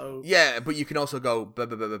still. So yeah, but you can also go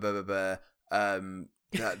the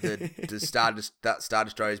Star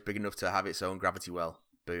Destroyer is big enough to have its own gravity well.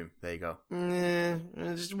 Boom, there you go.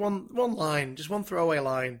 Just one line, just one throwaway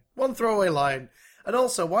line. And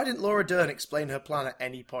also, why didn't Laura Dern explain her plan at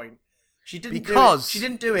any point? She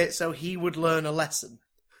didn't do it so he would learn a lesson.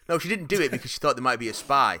 No, she didn't do it because she thought there might be a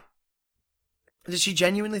spy. Did she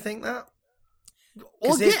genuinely think that?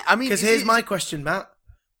 Because here's my question, Matt.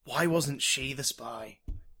 Why wasn't she the spy?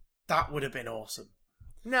 That would have been awesome.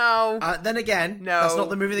 No. Then again, no. That's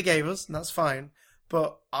not the movie they gave us, and that's fine.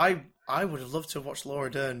 But I would have loved to have watched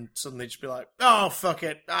Laura Dern suddenly just be like, "Oh, fuck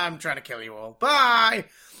it, I'm trying to kill you all. Bye."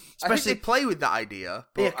 Especially, I think they play with that idea.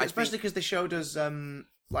 But yeah, especially because they showed us,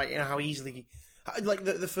 how easily, like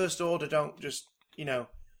the First Order don't just,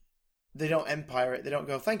 they don't empire it. They don't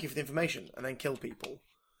go, "Thank you for the information," and then kill people.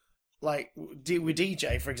 Like, with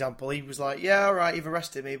DJ, for example, he was like, "Yeah, all right, you've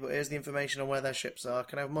arrested me, but here's the information on where their ships are.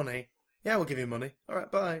 Can I have money?" "Yeah, we'll give you money." "All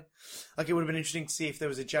right, bye." Like, it would have been interesting to see if there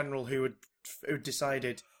was a general who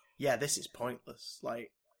decided, yeah, this is pointless.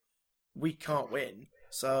 Like, we can't win,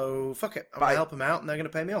 so fuck it. I'm going to help them out, and they're going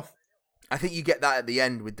to pay me off. I think you get that at the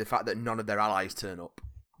end with the fact that none of their allies turn up.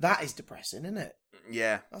 That is depressing, isn't it?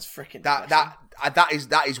 Yeah, that's freaking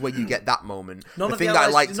that is where you get that moment. None of the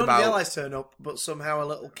allies turn up, but somehow a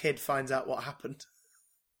little kid finds out what happened.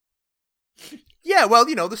 Yeah, well,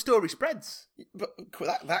 the story spreads. But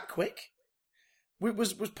that quick?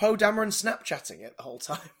 Was Poe Dameron Snapchatting it the whole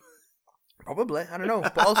time? Probably, I don't know.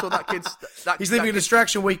 But also that kid's... He's leaving a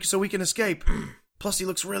distraction week so we can escape. Plus he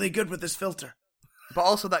looks really good with this filter. But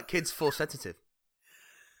also that kid's Force sensitive.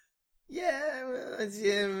 Yeah.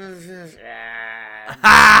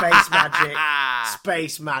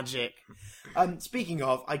 Space magic. Speaking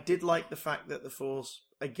of, I did like the fact that the Force,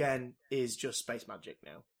 again, is just space magic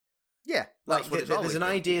now. Yeah. Like, there's an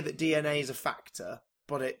idea that DNA is a factor,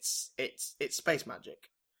 but it's space magic.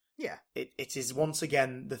 Yeah. It is once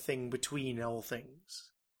again the thing between all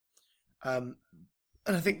things. And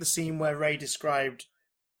I think the scene where Rey described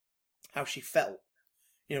how she felt,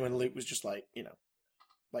 when Luke was just like,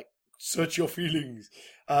 search your feelings.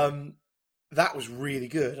 That was really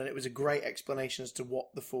good, and it was a great explanation as to what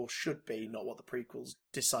the Force should be, not what the prequels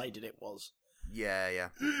decided it was. Yeah.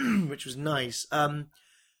 Which was nice. That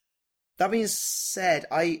being said,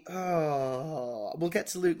 we'll get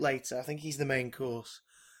to Luke later. I think he's the main course.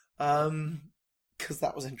 Because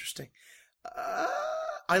that was interesting.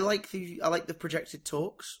 I like the projected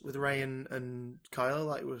talks with Rey and Kylo,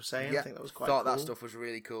 like we were saying. Yeah, I think that was quite cool. That stuff was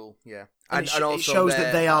really cool, yeah. And it shows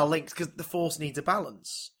that they are linked, because the Force needs a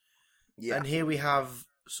balance. Yeah. And here we have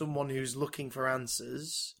someone who's looking for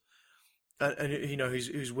answers, and you know,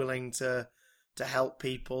 who's willing to help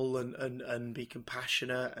people and be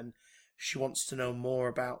compassionate, and she wants to know more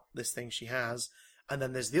about this thing she has. And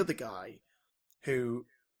then there's the other guy who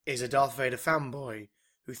is a Darth Vader fanboy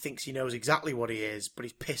who thinks he knows exactly what he is, but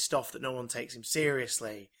he's pissed off that no one takes him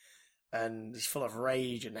seriously, and he's full of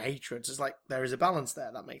rage and hatred. So it's like there is a balance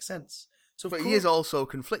there. That makes sense. So, But he is also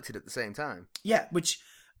conflicted at the same time. yeah,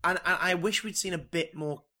 and I wish we'd seen a bit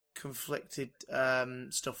more conflicted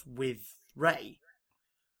stuff with Rey,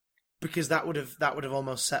 because that would have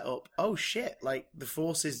almost set up. Oh shit! Like the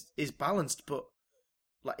Force is balanced, but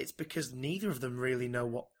like it's because neither of them really know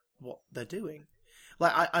what they're doing.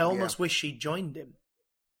 Like I almost wish she joined him.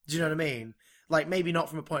 Do you know what I mean? Like maybe not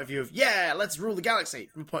from a point of view of let's rule the galaxy.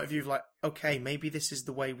 From a point of view of like, okay, maybe this is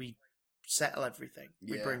the way we settle everything.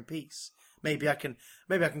 We bring peace. Maybe I can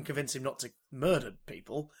convince him not to murder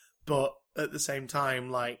people, but at the same time,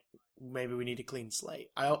 like maybe we need a clean slate.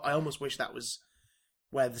 I almost wish that was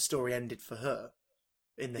where the story ended for her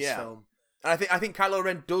in this film. And I think Kylo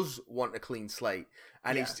Ren does want a clean slate,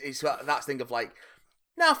 and it's that thing of like,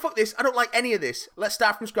 nah, fuck this. I don't like any of this. Let's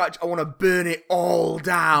start from scratch. I want to burn it all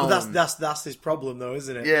down. Well, that's his problem, though,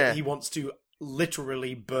 isn't it? Yeah. He wants to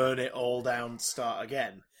literally burn it all down to start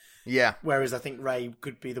again. Yeah. Whereas I think Rey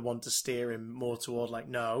could be the one to steer him more toward like,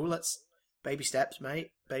 no, let's baby steps,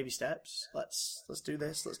 mate. Baby steps. Let's do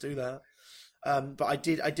this. Let's do that. But I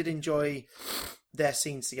did enjoy their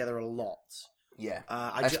scenes together a lot. Yeah.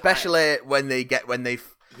 Especially when they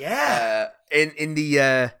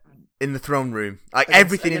in the throne room, like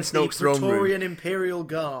everything in Snoke's throne room, Praetorian Imperial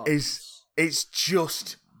Guard is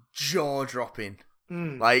just jaw dropping.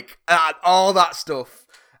 Like all that stuff,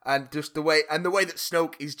 and just the way that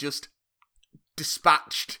Snoke is just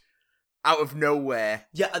dispatched out of nowhere.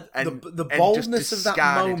 Yeah, the boldness of that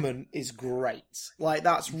moment is great. Like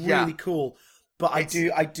that's really cool. But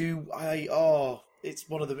it's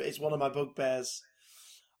one of my bugbears.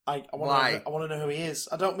 I want to know who he is.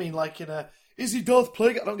 I don't mean like is he Darth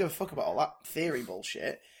Plagueis? I don't give a fuck about all that theory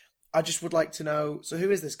bullshit. I just would like to know, so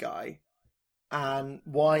who is this guy? And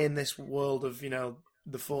why in this world of, you know,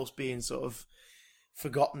 the Force being sort of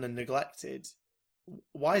forgotten and neglected,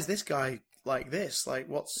 why is this guy like this? Like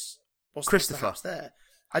what's Christopher there?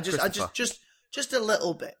 Just a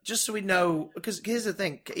little bit, just so we know, because here's the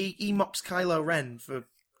thing, he mocks Kylo Ren for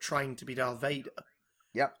trying to be Darth Vader.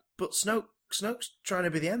 Yep. But Snoke's trying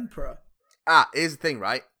to be the Emperor. Here's the thing,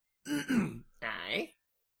 right? Aye.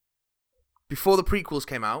 Before the prequels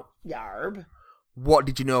came out, Yarb. What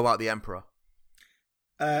did you know about the Emperor?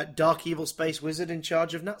 Dark evil space wizard in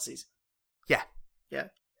charge of Nazis. Yeah. Yeah.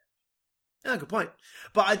 Yeah, good point.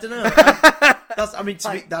 But I don't know. To me,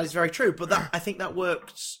 that is very true. But I think that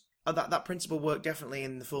worked. That principle worked definitely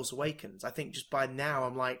in The Force Awakens. I think just by now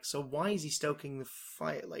I'm like, so why is he stoking the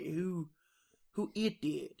fire? Like who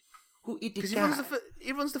idiot? Who idiot? Because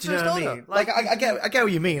he runs the Do you First know what Order. I mean? Like I get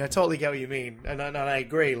what you mean. I totally get what you mean, and I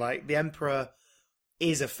agree. Like the Emperor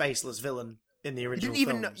is a faceless villain in the original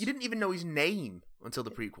films. You didn't even know his name until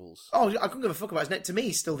the prequels. Oh, I couldn't give a fuck about his name. To me,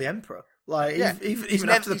 he's still the Emperor. Like he's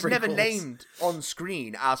after the prequels, never named on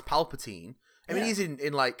screen as Palpatine. I mean, he's in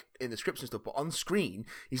the scripts and stuff, but on screen,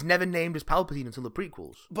 he's never named as Palpatine until the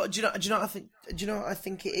prequels. But do you know what I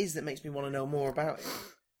think it is that makes me want to know more about it?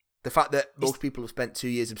 The fact that most people have spent 2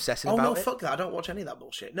 years obsessing about it. Oh no, fuck that! I don't watch any of that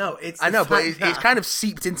bullshit. No, I know, but it's kind of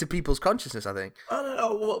seeped into people's consciousness, I think. Oh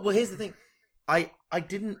no. Well, here's the thing. I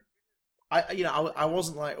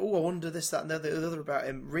wasn't like, oh, I wonder this, that, and the other about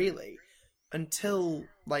him really, until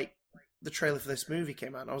like the trailer for this movie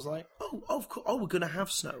came out. And I was like, oh, we're gonna have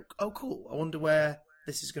Snoke. Oh, cool. I wonder where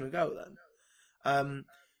this is gonna go then.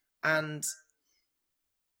 And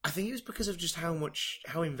I think it was because of just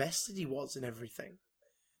how invested he was in everything.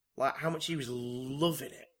 Like, how much he was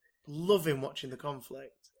loving watching the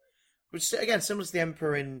conflict. Which, again, similar to the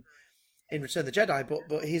Emperor in Return of the Jedi,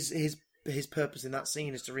 but his purpose in that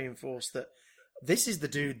scene is to reinforce that this is the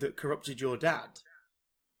dude that corrupted your dad.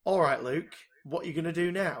 Alright, Luke, what are you going to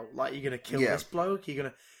do now? Like, you're going to kill this bloke? You're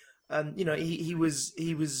going to... he was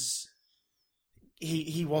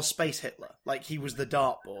Space Hitler. Like, he was the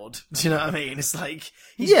dartboard. Do you know what I mean? It's like,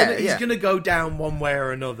 he's going to go down one way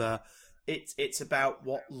or another. It's about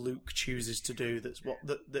what Luke chooses to do.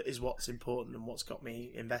 That is what's important and what's got me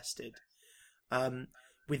invested.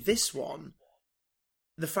 With this one,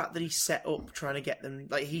 the fact that he set up trying to get them,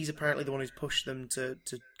 like he's apparently the one who's pushed them to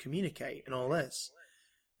communicate and all this.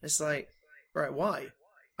 It's like, right, why?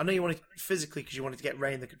 I know you wanted physically because you wanted to get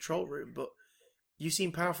Rey in the control room, but you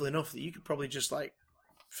seem powerful enough that you could probably just like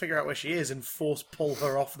figure out where she is and force pull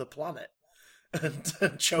her off the planet.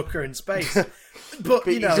 and choke her in space. But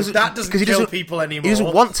he doesn't- that doesn't 'cause he kill doesn't- people anymore. He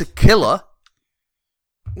doesn't want to kill her.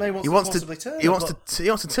 No, he He wants to possibly to. turn He her, wants but- to. He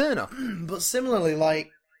wants to turn her. But similarly,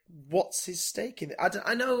 like, what's his stake in it?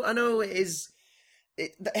 I know it is.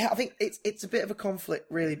 I think it's a bit of a conflict,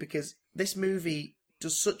 really, because this movie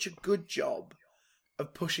does such a good job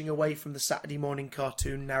of pushing away from the Saturday morning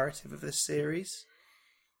cartoon narrative of this series.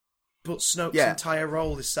 But Snoke's entire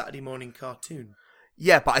role is Saturday morning cartoon.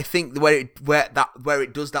 Yeah, but I think where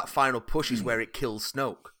it does that final push is where it kills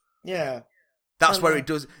Snoke. Yeah. That's where it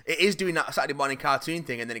does. It is doing that Saturday morning cartoon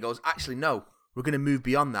thing, and then it goes, actually, no, we're going to move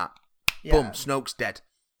beyond that. Yeah. Boom, Snoke's dead.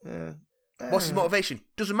 Yeah. What's his motivation?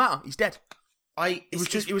 Doesn't matter. He's dead. He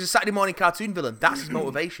was a Saturday morning cartoon villain. That's his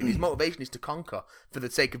motivation. His motivation is to conquer for the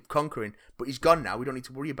sake of conquering. But he's gone now. We don't need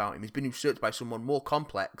to worry about him. He's been usurped by someone more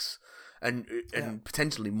complex and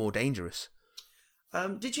potentially more dangerous.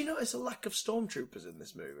 Did you notice a lack of stormtroopers in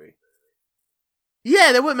this movie?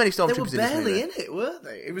 Yeah, there weren't many They were stormtroopers in this movie. barely in it, weren't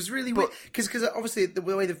they? It was really weird. Because obviously the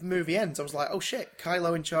way the movie ends, I was like, oh shit,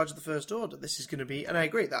 Kylo in charge of the First Order. This is going to be... And I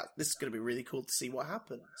agree that this is going to be really cool to see what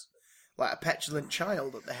happens. Like a petulant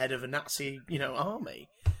child at the head of a Nazi, army.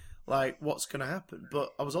 Like, what's going to happen? But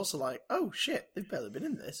I was also like, oh shit, they've barely been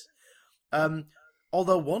in this.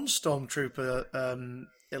 Although one stormtrooper,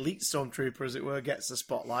 elite stormtrooper as it were, gets the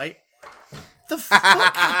spotlight. The fuck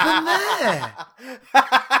happened there?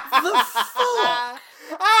 The fuck?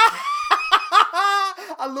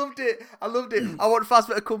 I loved it. I want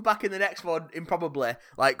Phasma to come back in the next one, improbably,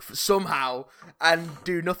 like somehow, and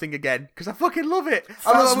do nothing again because I fucking love it.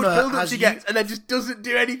 I love how much build-up she gets, and then just doesn't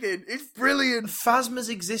do anything. It's brilliant. Phasma's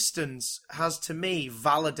existence has, to me,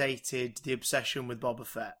 validated the obsession with Boba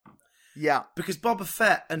Fett. Yeah, Because Boba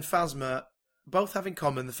Fett and Phasma both have in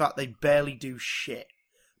common the fact they barely do shit,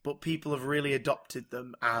 but people have really adopted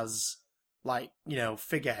them as, like,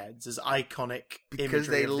 figureheads, as iconic because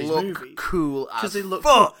imagery they of these look movies. cool as Because they look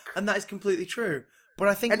fuck. cool, and that is completely true. But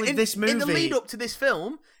I think And with this movie, in the lead up to this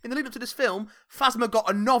film, Phasma got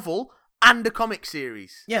a novel and a comic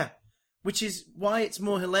series. yeah, which is why it's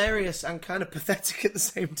more hilarious and kind of pathetic at the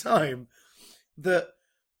same time. That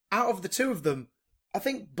out of the two of them, I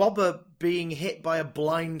think Boba being hit by a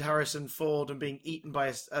blind Harrison Ford and being eaten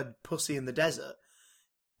by a pussy in the desert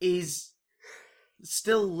is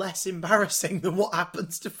still less embarrassing than what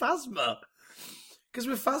happens to Phasma. Because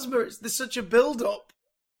with Phasma, there's such a build-up.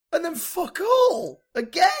 And then fuck all!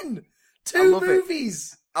 Again! Two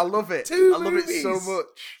movies! I love it. Two I love movies. it so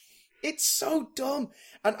much. It's so dumb.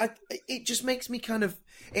 And it just makes me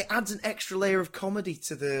it adds an extra layer of comedy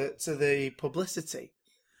to the publicity.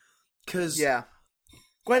 Because Yeah.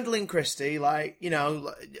 Gwendolyn Christie,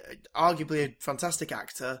 arguably a fantastic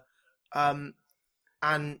actor, and,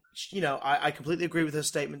 I completely agree with her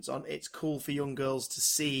statements on it's cool for young girls to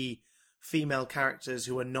see female characters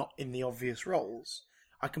who are not in the obvious roles.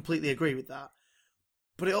 I completely agree with that.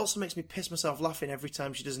 But it also makes me piss myself laughing every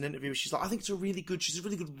time she does an interview. She's like, I think she's a really good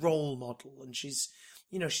role model, and she's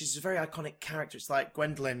a very iconic character. It's like,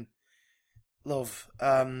 Gwendolyn, love,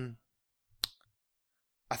 I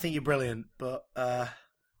think you're brilliant, but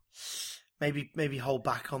maybe hold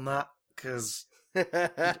back on that, because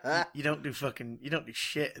you don't do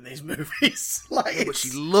shit in these movies. But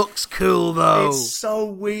she looks cool though. It's so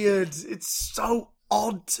weird. It's so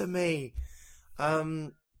odd to me.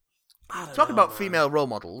 Talking about female role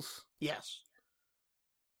models, Yes.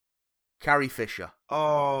 Carrie Fisher.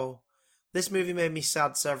 Oh, this movie made me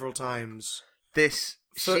sad several times.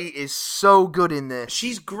 She is so good in this.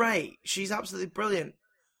 She's great. She's absolutely brilliant.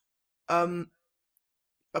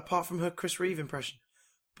 Apart from her Chris Reeve impression.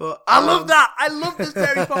 But I love that. I love this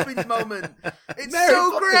Mary Poppins moment. It's Mary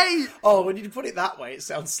so Poppins. great. Oh, when you put it that way, it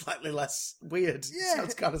sounds slightly less weird. Yeah. It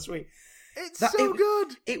sounds kind of sweet. It's so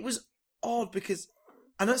good. It was odd because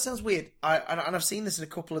I know it sounds weird. I've seen this in a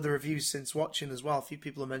couple of the reviews since watching as well. A few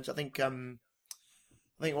people have mentioned. I think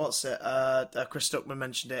what's it? Chris Stuckman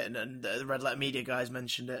mentioned it, and the Red Letter Media guys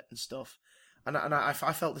mentioned it and stuff. And I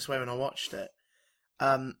felt this way when I watched it.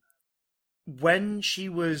 When she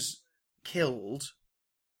was killed,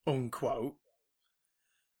 unquote,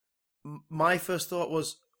 my first thought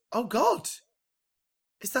was, "Oh God,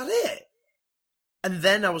 is that it?" And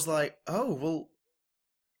then I was like, "Oh well,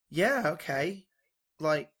 yeah, okay."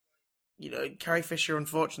 Like, Carrie Fisher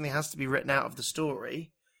unfortunately has to be written out of the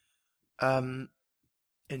story, in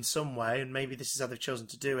some way, and maybe this is how they've chosen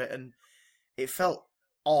to do it. And it felt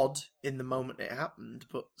odd in the moment it happened,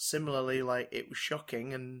 but similarly, it was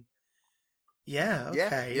shocking. And yeah,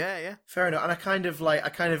 okay, Yeah. fair enough. And I kind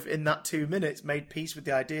of in that 2 minutes made peace with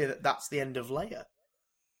the idea that that's the end of Leia,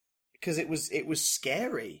 because it was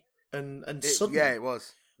scary and sudden. Yeah, it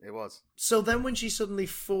was. It was. So then when she suddenly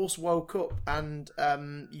force woke up and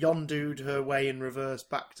Yondu'd her way in reverse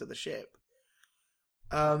back to the ship,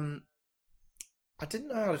 I didn't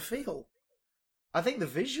know how to feel. I think the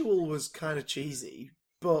visual was kind of cheesy,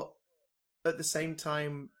 but at the same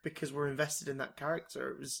time, because we're invested in that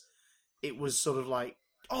character, it was sort of like,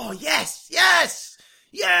 oh yes, yes,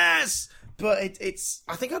 yes. But it's.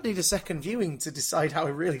 I think I'd need a second viewing to decide how I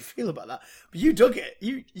really feel about that. But you dug it.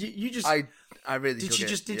 You just. I really did. dug She it,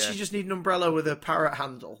 just did. yeah. She just need an umbrella with a parrot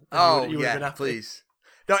handle. And Oh you would have been yeah, happy. please.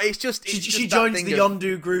 No, it's just. It's She just that joins thing the of-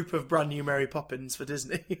 Yondu group of brand new Mary Poppins for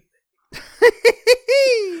Disney.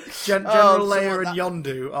 Oh, General someone Leia that- and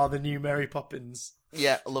Yondu are the new Mary Poppins.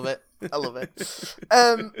 Yeah, I love it. I love it.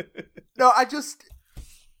 No, I just.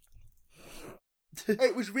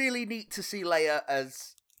 It was really neat to see Leia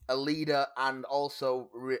as a leader, and also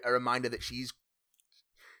a reminder that she's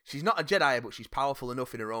not a Jedi, but she's powerful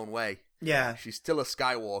enough in her own way. Yeah. She's still a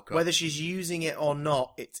Skywalker. Whether she's using it or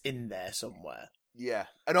not, it's in there somewhere. Yeah,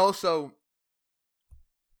 and also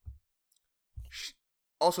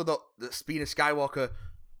that being a Skywalker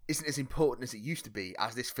isn't as important as it used to be,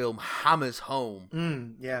 as this film hammers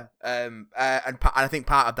home. Yeah. And I think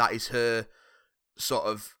part of that is her sort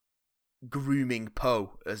of grooming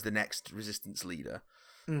Poe as the next Resistance leader.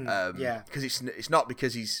 Yeah. Because it's not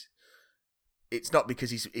because he's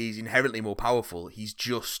inherently more powerful. He's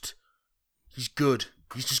good.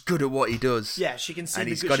 He's just good at what he does. Yeah, she can see And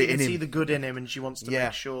the he's good, got she it can in see him. the good in him, and she wants to Yeah.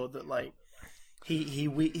 make sure that like he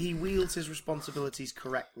wields his responsibilities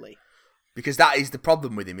correctly. Because that is the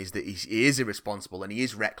problem with him, is that he is irresponsible and he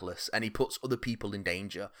is reckless and he puts other people in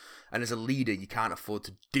danger. And as a leader, you can't afford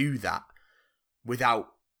to do that without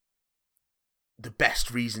the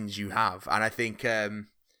best reasons you have. And I think, I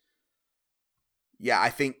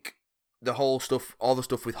think the whole stuff, all the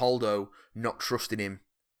stuff with Holdo not trusting him,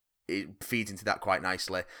 it feeds into that quite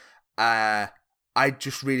nicely. I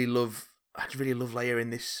just really love Leia in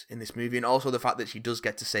this movie, and also the fact that she does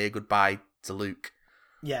get to say a goodbye to Luke.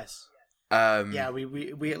 Yes. Yeah,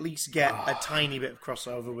 we at least get a tiny bit of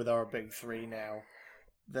crossover with our big three now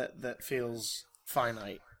that feels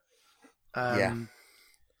finite.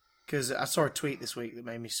 Because I saw a tweet this week that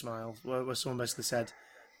made me smile, where someone basically said,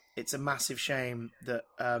 it's a massive shame that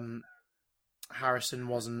Harrison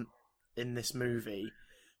wasn't in this movie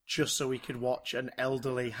just so we could watch an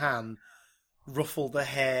elderly Han ruffle the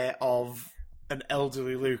hair of an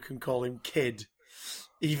elderly Luke and call him kid.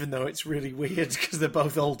 Even though it's really weird because they're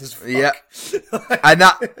both old as fuck. Yeah, and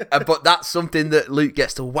but that's something that Luke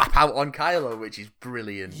gets to whap out on Kylo, which is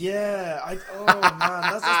brilliant. Yeah, oh man,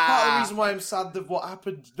 that's part of the reason why I'm sad of what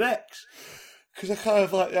happened next. Because I kind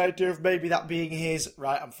of like the idea of maybe that being his,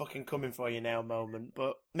 right, I'm fucking coming for you now moment.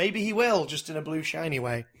 But maybe he will, just in a blue shiny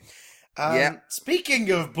way.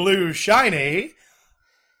 Speaking of blue shiny,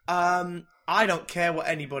 I don't care what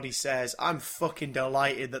anybody says. I'm fucking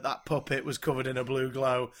delighted that puppet was covered in a blue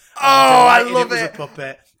glow. I love it was a it.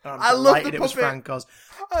 puppet. I love the it was puppet. Franco's.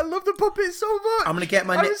 I love the puppet so much. I'm gonna get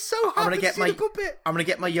my. I was so happy to see the puppet. I'm gonna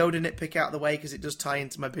get my Yoda nitpick out of the way because it does tie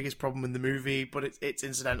into my biggest problem in the movie, but it's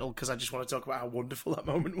incidental because I just want to talk about how wonderful that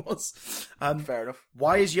moment was. Fair enough.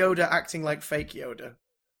 Why is Yoda acting like fake Yoda?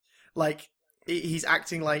 Like he's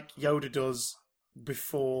acting like Yoda does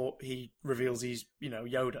before he reveals he's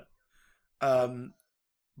Yoda.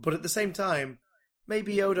 But at the same time,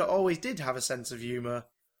 maybe Yoda always did have a sense of humour.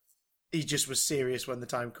 He just was serious when the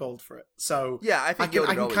time called for it. So Yeah, I think I can Yoda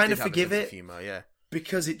kind always of did have a forgive sense it of humor, yeah.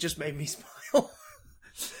 because it just made me smile.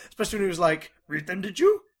 Especially when he was like, "Read them, did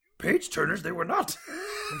you? Page turners, they were not."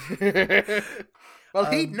 Well,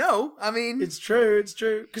 he'd know. I mean, It's true.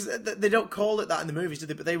 Because they don't call it that in the movies, do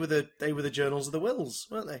they? But they were the journals of the Wills,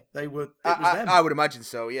 weren't they? It was them. I would imagine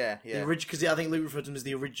so. Yeah. Because I think Luke referred to them as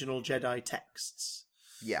the original Jedi texts.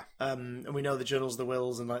 Yeah. And we know the journals of the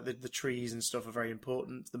Wills and like the trees and stuff are very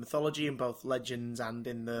important to the mythology in both legends and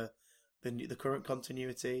in the current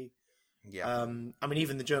continuity. Yeah. I mean,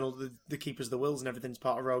 even the journal, the Keepers of the Wills and everything's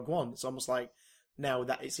part of Rogue One. It's almost like now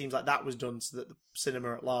that it seems like that was done so that the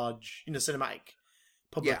cinema at large, cinematic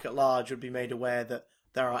public at large would be made aware that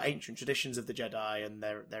there are ancient traditions of the Jedi and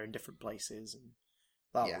they're in different places and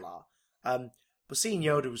blah blah blah. But seeing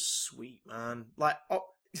Yoda was sweet, man. Like,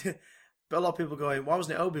 but a lot of people going, why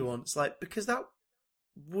wasn't it Obi-Wan? It's like, because that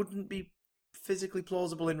wouldn't be physically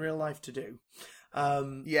plausible in real life to do.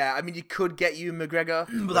 Yeah, I mean, you could get Ewan McGregor,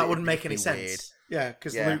 But that wouldn't make any weird. sense. Yeah,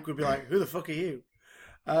 because Luke would be like, who the fuck are you?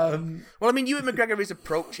 Well, I mean, Ewan McGregor is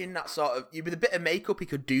approaching that sort of... With a bit of makeup, he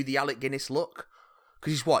could do the Alec Guinness look.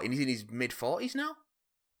 Because he's what? He's in his mid-40s now?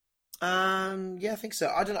 Yeah, I think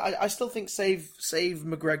so. I don't know. I still think save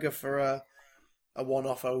McGregor for a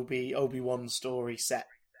one-off Obi-Wan story set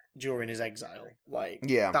during his exile. Like,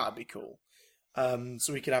 Yeah. that'd be cool.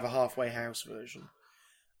 So we could have a halfway house version.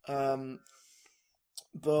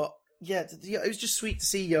 But yeah, it was just sweet to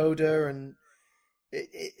see Yoda, and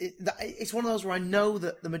it's one of those where I know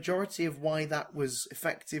that the majority of why that was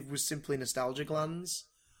effective was simply nostalgia glands,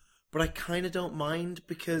 but I kind of don't mind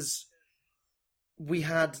because we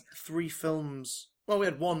had 3 films. Well, we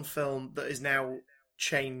had one film that is now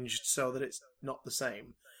changed so that it's not the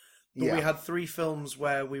same. But we had 3 films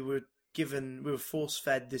where we were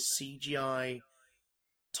force-fed this CGI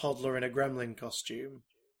toddler in a gremlin costume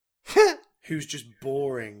who's just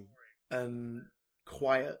boring and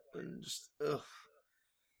quiet and just ugh,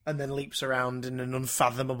 and then leaps around in an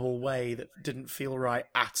unfathomable way that didn't feel right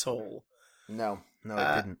at all. No,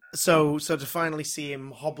 it didn't. So to finally see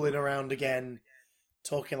him hobbling around again,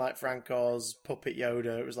 talking like Frank Oz, puppet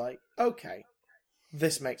Yoda, it was like, okay,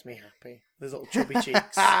 this makes me happy. There's little chubby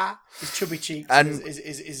cheeks. His chubby cheeks and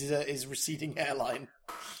his receding hairline.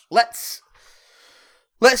 Let's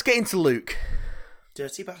get into Luke.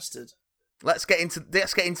 Dirty bastard. Let's get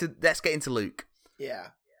into Luke. Yeah.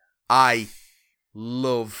 I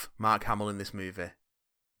love Mark Hamill in this movie.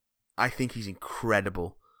 I think he's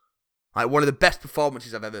incredible. Like, one of the best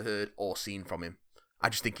performances I've ever heard or seen from him. I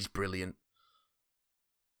just think he's brilliant.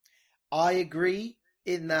 I agree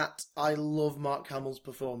in that I love Mark Hamill's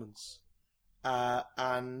performance.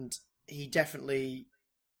 And he definitely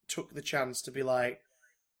took the chance to be like,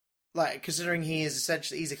 considering he's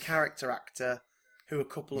a character actor who a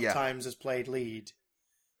couple of times has played lead.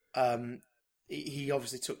 He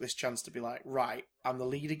obviously took this chance to be like, right, I'm the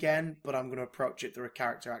lead again, but I'm going to approach it through a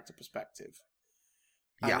character actor perspective.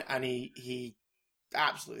 And he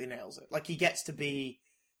absolutely nails it. Like, he gets to be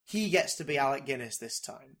Alec Guinness this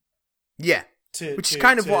time. Yeah. Which is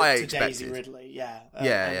kind of what I expected. Daisy Ridley, yeah.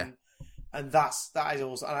 And that is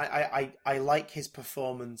awesome. And I like his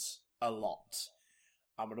performance a lot.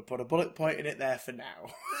 I'm going to put a bullet point in it there for now.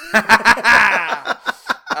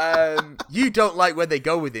 You don't like where they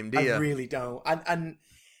go with him, do you? I really don't. And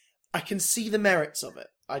I can see the merits of it.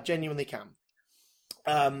 I genuinely can.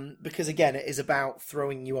 Because again, it is about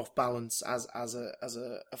throwing you off balance as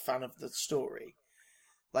a fan of the story.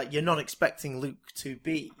 Like, you're not expecting Luke to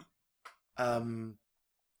be a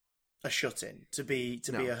shut-in, to be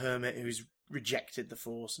a hermit who's rejected the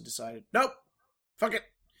Force and decided, nope, fuck it.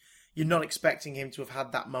 You're not expecting him to have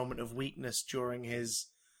had that moment of weakness during his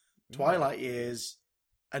twilight years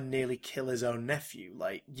and nearly kill his own nephew.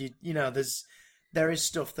 Like, you know, there is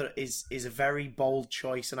stuff that is a very bold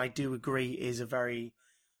choice, and I do agree is a very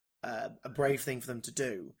a brave thing for them to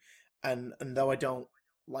do. And though I don't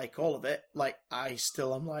like all of it, like, I'm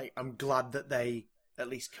glad that they at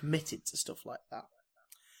least committed to stuff like that.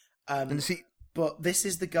 But this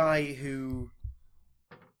is the guy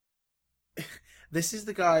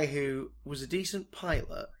who was a decent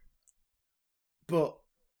pilot, but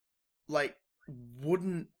like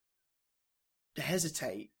wouldn't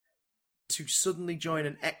hesitate to suddenly join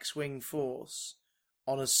an X-Wing force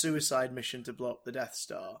on a suicide mission to blow up the Death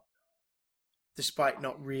Star, despite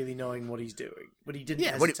not really knowing what he's doing. But he didn't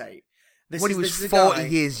hesitate. When he was 40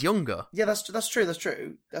 years younger. Yeah, that's true.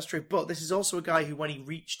 But this is also a guy who, when he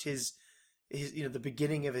reached his the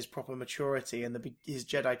beginning of his proper maturity and his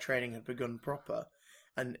Jedi training had begun proper,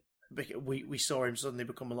 and we saw him suddenly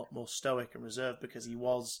become a lot more stoic and reserved because he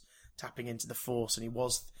was tapping into the Force and he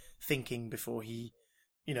was thinking before he,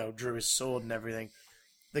 drew his sword and everything.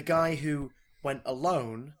 The guy who went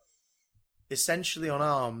alone, essentially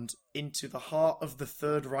unarmed, into the heart of the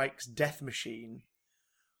Third Reich's death machine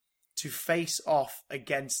to face off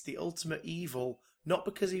against the ultimate evil, not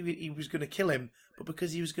because he was going to kill him, but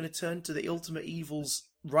because he was going to turn to the ultimate evil's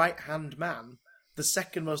right-hand man, the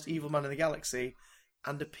second most evil man in the galaxy,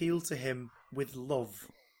 and appeal to him with love.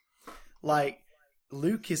 Like,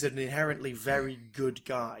 Luke is an inherently very good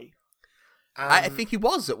guy. I think he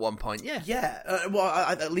was at one point, yeah. Yeah,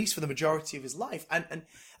 at least for the majority of his life. And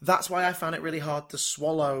that's why I found it really hard to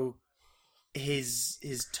swallow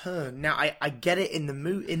his turn. Now, I get it in the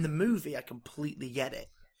movie, I completely get it.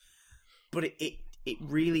 But it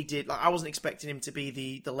really did. Like, I wasn't expecting him to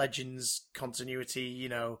be the Legends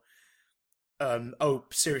continuity,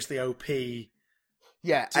 seriously OP.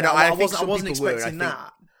 Yeah, and I wasn't expecting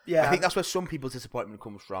that. Yeah, I think that's where some people's disappointment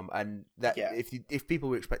comes from, and that if people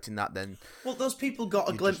were expecting that, then those people got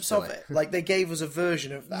a glimpse of it. Like, they gave us a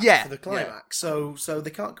version of that for the climax, so they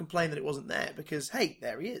can't complain that it wasn't there because hey,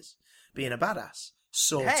 there he is, being a badass,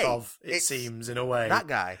 it seems in a way. That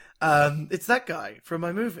guy, it's that guy from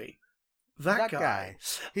my movie. That guy.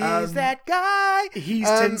 He's that guy. He's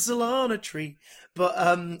tinsel on a tree. But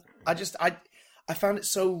I found it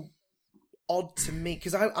so odd to me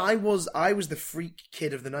because I was the freak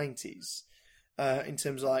kid of the 90s in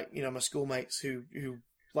terms of like, you know, my schoolmates who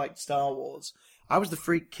liked Star Wars. I was the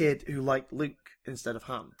freak kid who liked Luke instead of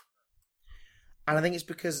Han. And I think it's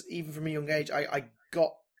because even from a young age, I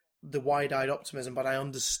got the wide-eyed optimism, but I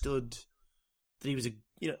understood that he was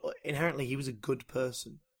inherently he was a good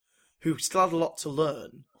person who still had a lot to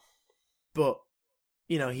learn, but,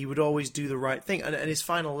 you know, he would always do the right thing. And his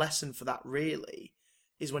final lesson for that, really,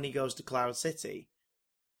 is when he goes to Cloud City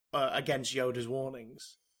against Yoda's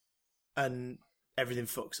warnings, and everything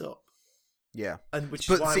fucks up. Yeah. And which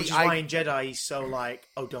is why in Jedi he's so like,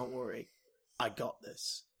 oh, don't worry, I got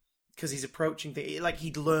this. Because he's approaching like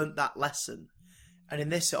he'd learned that lesson. And in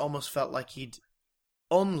this, it almost felt like he'd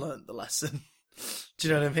unlearned the lesson. Do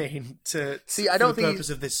you know what I mean? For the purpose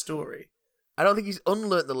of this story. I don't think he's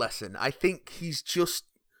unlearned the lesson. I think he's just...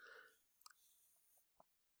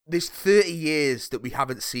 There's 30 years that we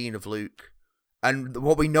haven't seen of Luke. And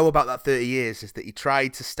what we know about that 30 years is that he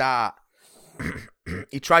tried to start...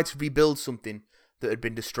 he tried to rebuild something that had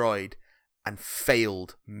been destroyed and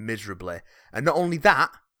failed miserably. And not only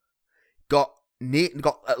that, got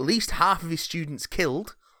at least half of his students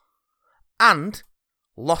killed and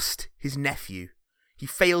lost his nephew. He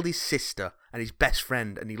failed his sister and his best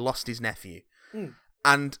friend, and he lost his nephew.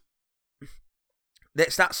 And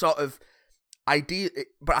it's that sort of ideal,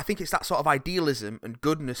 but I think it's that sort of idealism and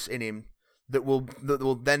goodness in him that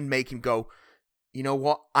will then make him go, you know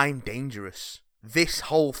what? I'm dangerous. This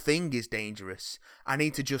whole thing is dangerous. I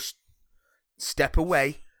need to just step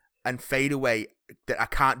away and fade away. That I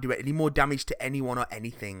can't do any more damage to anyone or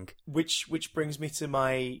anything. Which brings me to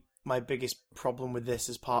my biggest problem with this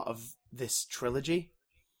as part of this trilogy.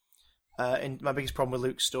 And my biggest problem with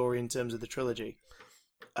Luke's story in terms of the trilogy.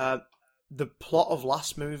 The plot of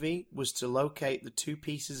last movie was to locate the two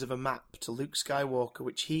pieces of a map to Luke Skywalker,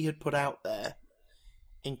 which he had put out there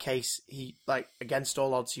in case he, like, against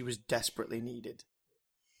all odds, he was desperately needed.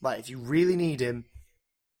 Like, if you really need him,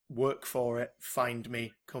 work for it, find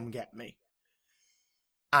me, come get me.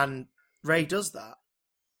 And Rey does that.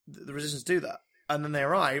 The Resistance do that. And then they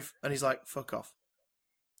arrive, and he's like, fuck off.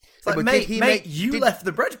 It's like, mate, you left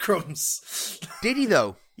the breadcrumbs. Did he,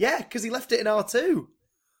 though? Yeah, because he left it in R2.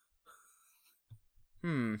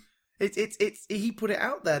 It's he put it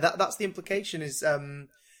out there. That's the implication is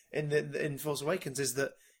in Force Awakens is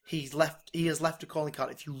that he has left a calling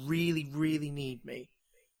card. If you really, really need me,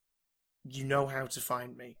 you know how to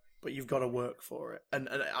find me. But you've got to work for it. And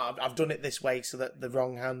I've done it this way so that the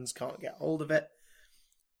wrong hands can't get hold of it.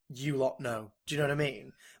 You lot know. Do you know what I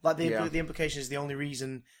mean? Like, the implication is the only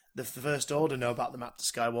reason the First Order know about the map to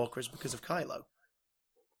Skywalker is because of Kylo.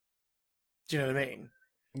 Do you know what I mean?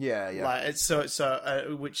 Yeah. Like,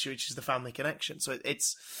 which is the family connection. So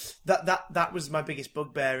it's that was my biggest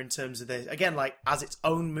bugbear in terms of this. Again, like, as its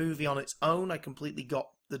own movie on its own, I completely got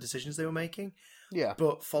the decisions they were making. Yeah.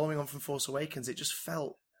 But following on from Force Awakens, it just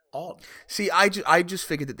felt odd. See, I just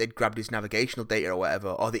figured that they'd grabbed his navigational data or whatever,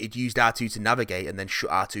 or that he'd used R2 to navigate and then shut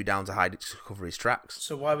R2 down to hide it to cover his tracks.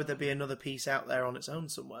 So why would there be another piece out there on its own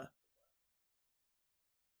somewhere?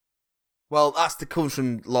 Well, that comes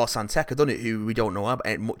from Lor San Tekka, doesn't it? Who we don't know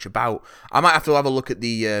much about. I might have to have a look at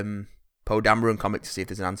the Poe Dameron comic to see if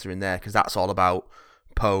there's an answer in there, because that's all about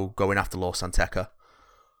Poe going after Lor San Tekka.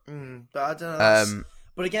 But I don't know.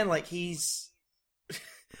 But again, like, he's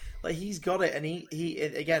got it, and he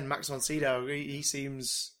again, Max von Sydow, he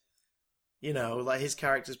seems, you know, like his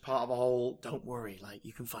character's part of a whole. Don't worry, like,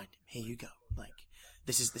 you can find him. Here you go. Like,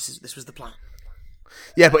 this was the plan.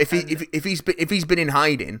 Yeah, but if he's been in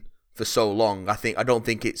hiding for so long, I don't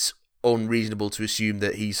think it's unreasonable to assume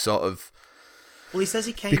that he's sort of. Well, he says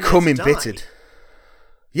he came become there to embittered. Die.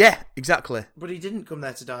 Yeah, exactly. But he didn't come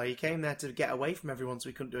there to die. He came there to get away from everyone so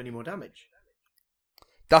he couldn't do any more damage.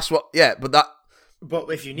 That's what. Yeah, but that. But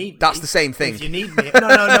if you need me... That's the same thing. If you need me...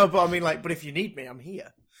 No, but I mean, like, but if you need me, I'm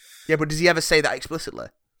here. Yeah, but does he ever say that explicitly?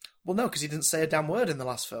 Well, no, because he didn't say a damn word in the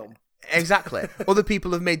last film. Exactly. Other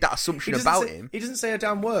people have made that assumption about him. He doesn't say a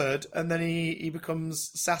damn word, and then he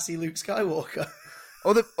becomes sassy Luke Skywalker.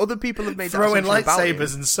 Other people have made that assumption about him. Throwing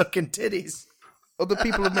lightsabers and sucking titties. Other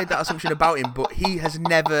people have made that assumption about him, but he has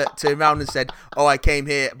never turned around and said, "Oh, I came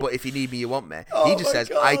here, but if you need me, you want me." He just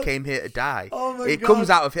says, "I came here to die." Oh my God. It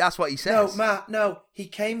comes out of that's what he says. No, Matt, no. He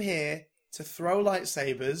came here to throw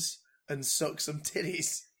lightsabers and suck some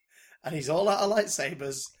titties, and he's all out of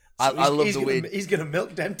lightsabers. So I love the way he's gonna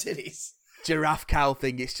milk them titties. Giraffe cow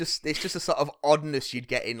thing. It's just a sort of oddness you'd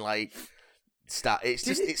get in like.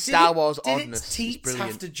 It's Star Wars oddness. Did its teats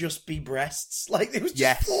have to just be breasts? Like, it was just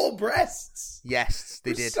Yes. 4 breasts. Yes,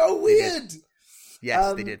 they did. So weird.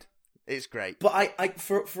 Yes, they did. It's great. But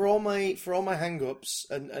for all my hang-ups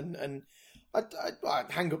and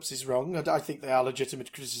hang-ups is wrong. I think they are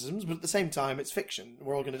legitimate criticisms, but at the same time, it's fiction.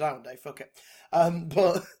 We're all going to die one day. Fuck it.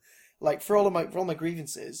 But like for all my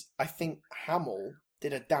grievances, I think Hamill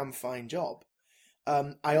did a damn fine job.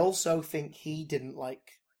 I also think he didn't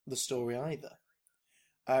like the story either.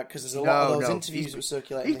 Because there's a lot of those interviews that were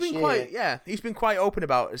circulating this year. He's been quite open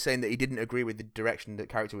about saying that he didn't agree with the direction the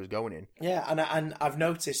character was going in. Yeah, and I've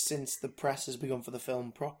noticed since the press has begun for the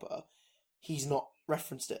film proper, he's not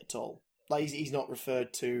referenced it at all. Like he's not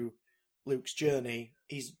referred to Luke's journey.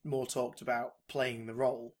 He's more talked about playing the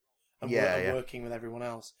role and working with everyone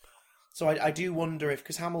else. So I do wonder if,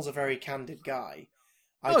 because Hamill's a very candid guy,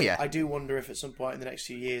 I do wonder if at some point in the next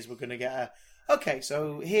few years we're going to get okay,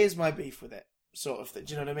 so here's my beef with it. Sort of thing.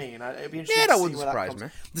 Do you know what I mean? It'd be interesting to see wouldn't where surprise that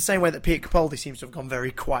comes. Me. The same way that Peter Capaldi seems to have gone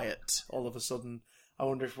very quiet all of a sudden. I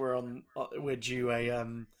wonder if we're due a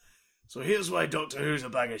so here's why Doctor Who's a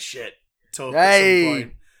bag of shit talk at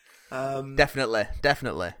some point. Definitely.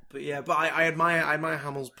 But yeah, I admire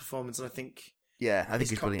Hamill's performance, and I think he's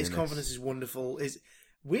brilliant. His confidence is wonderful. Is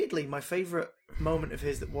weirdly my favourite moment of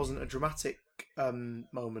his that wasn't a dramatic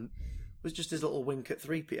moment was just his little wink at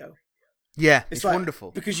 3PO. Yeah, it's like,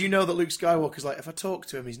 wonderful. Because you know that Luke Skywalker's like, if I talk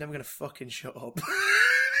to him, he's never going to fucking shut up.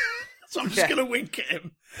 So I'm just going to wink at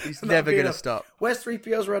him. He's never going to stop. Where's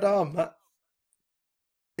 3PO's red arm, Matt?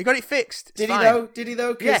 He got it fixed. Did he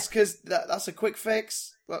though? Because that's a quick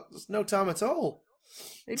fix. Well, there's no time at all.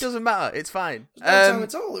 It doesn't matter. It's fine. There's no time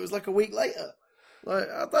at all. It was like a week later. Like,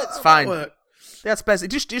 it's fine. That's best.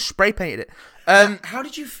 Just spray painted it. How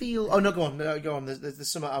did you feel? Oh no, go on. There's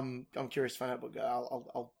something I'm curious to find out, but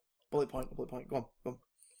I'll bullet point. Go on.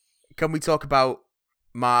 Can we talk about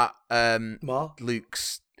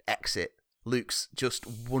Luke's exit? Luke's just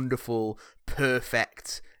wonderful,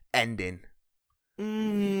 perfect ending.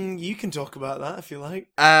 You can talk about that if you like.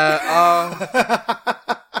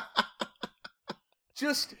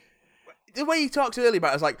 Just the way he talked earlier about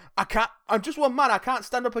it, I was like, I'm just one man, I can't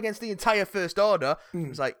stand up against the entire First Order.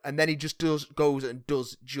 It's like, and then he just goes and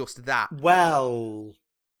does just that. Well,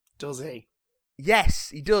 does he? Yes,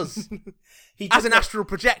 he does. As an astral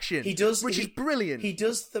projection. He does, which is brilliant. He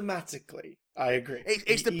does thematically. I agree.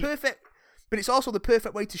 It's the perfect, but it's also the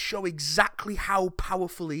perfect way to show exactly how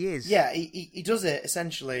powerful he is. Yeah, he does it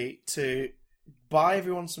essentially to buy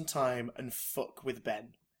everyone some time and fuck with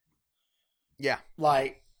Ben. Yeah,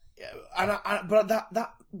 like, but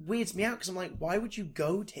that weirds me out because I'm like, why would you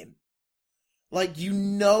goad him? Like, you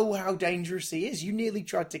know how dangerous he is. You nearly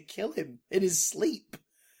tried to kill him in his sleep.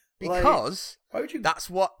 Because why would you?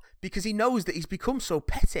 Because he knows that he's become so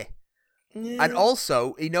petty, and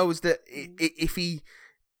also he knows that if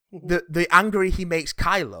the angrier he makes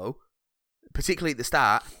Kylo, particularly at the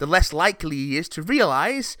start, the less likely he is to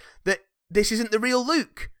realise that this isn't the real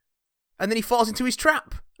Luke, and then he falls into his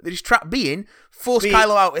trap. That his trap force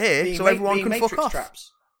Kylo out here so everyone can fuck off.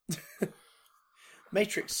 Traps.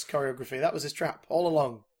 Matrix choreography. That was his trap all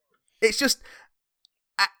along. It's just,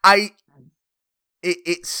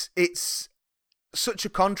 It's such a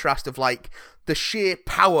contrast of like the sheer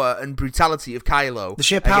power and brutality of Kylo, the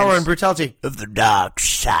sheer power and brutality of the dark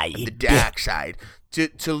side,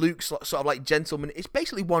 to Luke's sort of like gentleman. It's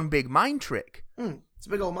basically one big mind trick. It's a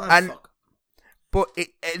big old mind fuck. But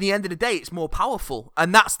at the end of the day, it's more powerful,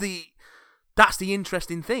 and that's the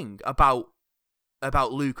interesting thing about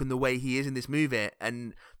Luke and the way he is in this movie,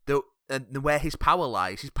 and where his power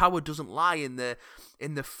lies. His power doesn't lie in the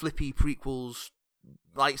flippy prequels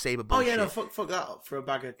lightsaber bullshit. Oh yeah, no, fuck that up for a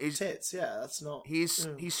bag of tits. Yeah, that's not. He's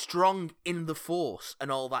strong in the Force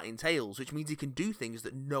and all that entails, which means he can do things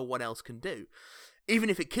that no one else can do, even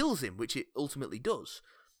if it kills him, which it ultimately does.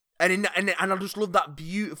 And I just love that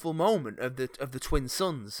beautiful moment of the twin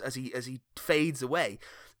sons as he fades away.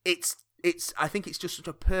 I think it's just such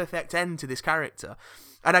a perfect end to this character,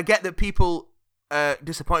 and I get that people are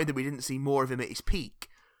disappointed that we didn't see more of him at his peak.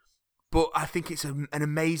 But I think it's an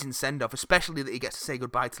amazing send-off, especially that he gets to say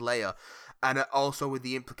goodbye to Leia, and also with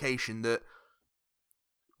the implication that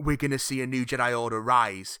we're going to see a new Jedi Order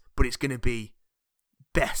rise, but it's going to be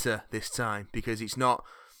better this time, because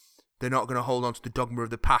they're not going to hold on to the dogma of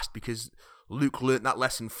the past, because Luke learnt that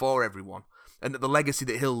lesson for everyone, and that the legacy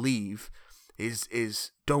that he'll leave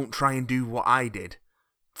is don't try and do what I did,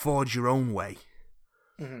 forge your own way.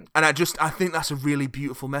 Mm-hmm. And I think that's a really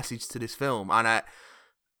beautiful message to this film, and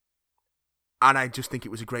I just think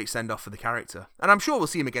it was a great send-off for the character. And I'm sure we'll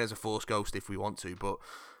see him again as a Force ghost if we want to, but...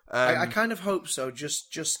 I kind of hope so,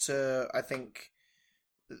 just to, I think,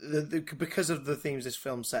 because of the themes this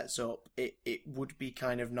film sets up, it would be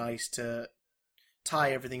kind of nice to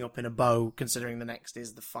tie everything up in a bow, considering the next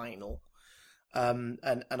is the final. And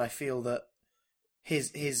I feel that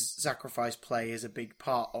his sacrifice play is a big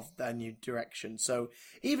part of their new direction. So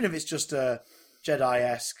even if it's just a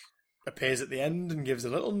Jedi-esque appears at the end and gives a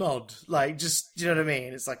little nod, like, just, do you know what I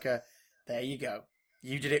mean? It's like there you go.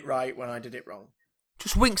 You did it right when I did it wrong.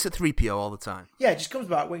 Just winks at 3PO all the time. Yeah, it just comes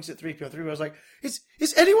back, winks at 3PO. 3PO's like, is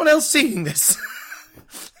anyone else seeing this?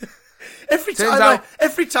 Every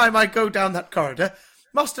time I go down that corridor,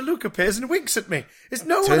 Master Luke appears and winks at me. Is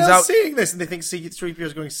no one else seeing this? And they think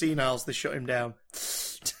 3PO's going senile, so they shut him down.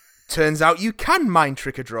 Turns out you can mind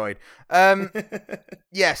trick a droid.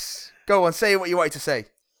 Yes. Go on, say what you wanted to say.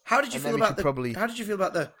 How did you feel about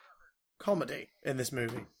the comedy in this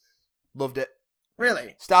movie? Loved it.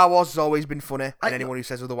 Really? Star Wars has always been funny, and anyone who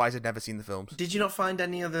says otherwise had never seen the films. Did you not find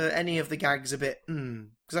any of the gags a bit?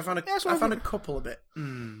 Because I found a couple a bit.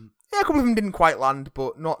 Yeah, a couple of them didn't quite land,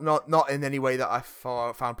 but not in any way that I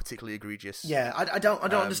found particularly egregious. Yeah, I don't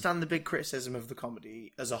understand the big criticism of the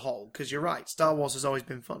comedy as a whole. Because you're right, Star Wars has always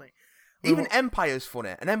been funny. Even Empire's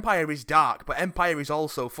funny, and Empire is dark, but Empire is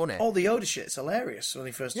also funny. All the Yoda shit's hilarious when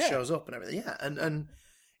he first shows up and everything. Yeah, and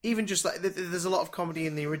even just like there's a lot of comedy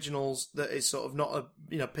in the originals that is sort of not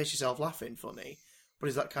a piss yourself laughing funny, but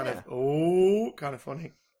is that kind of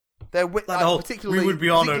funny. They're particularly. We would be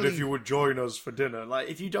honoured if you would join us for dinner. Like,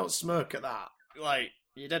 if you don't smirk at that, like,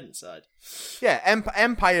 you're dead inside. Yeah,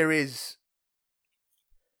 Empire is.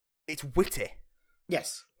 It's witty.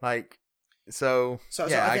 Yes. Like, so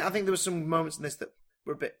I think there were some moments in this that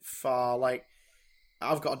were a bit far. Like,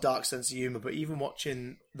 I've got a dark sense of humour, but even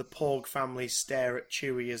watching the Porg family stare at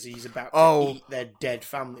Chewie as he's about to eat their dead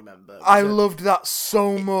family member, I loved that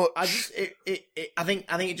so much. I think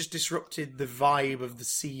it just disrupted the vibe of the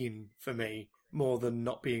scene for me more than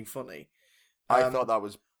not being funny. I thought that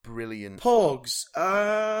was brilliant. Porgs,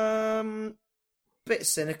 bit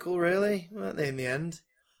cynical, really, weren't they? In the end,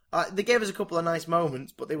 they gave us a couple of nice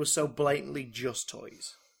moments, but they were so blatantly just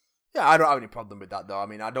toys. Yeah, I don't have any problem with that, though. I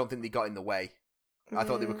mean, I don't think they got in the way. I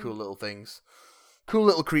thought they were cool little things, cool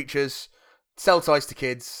little creatures. Sell toys to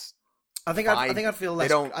kids. I think I'd feel less.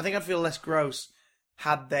 I think I'd feel less gross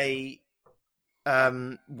had they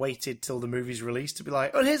waited till the movie's released to be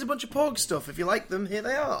like, oh, here's a bunch of Porg stuff. If you like them, here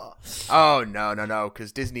they are. Oh no,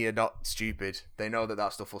 because Disney are not stupid. They know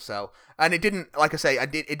that stuff will sell, and it didn't. Like I say,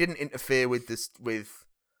 it didn't interfere with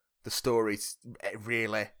the stories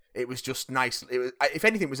really. It was just nice. It was, if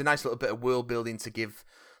anything, it was a nice little bit of world building to give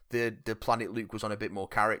the planet Luke was on a bit more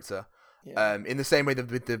character. Yeah. In the same way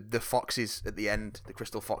that with the foxes at the end, the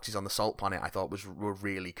crystal foxes on the salt planet, I thought were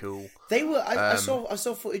really cool. They were. I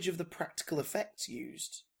saw footage of the practical effects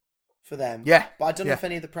used for them. Yeah, but I don't know if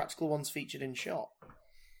any of the practical ones featured in shot.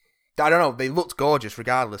 I don't know. They looked gorgeous,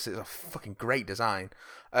 regardless. It's a fucking great design.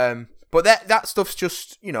 But that stuff's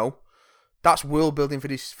just, that's world building for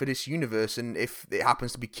this universe, and if it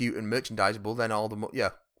happens to be cute and merchandisable, then all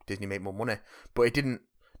the Disney made more money. But it didn't.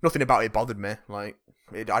 Nothing about it bothered me. Like,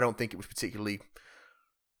 I don't think it was particularly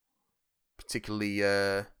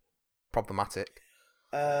problematic.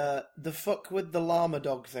 The fuck with the llama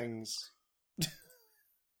dog things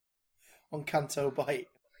on Canto Bight.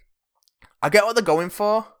 I get what they're going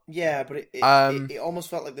for. Yeah, but it almost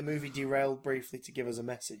felt like the movie derailed briefly to give us a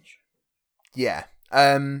message. Yeah,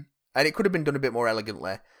 and it could have been done a bit more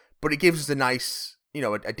elegantly, but it gives us a nice,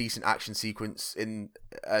 a decent action sequence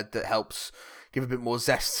that helps give a bit more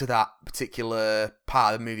zest to that particular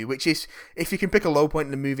part of the movie, which is, if you can pick a low point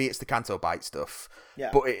in the movie, it's the Canto Bight stuff. Yeah.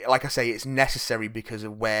 But like I say, it's necessary because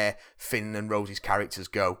of where Finn and Rosie's characters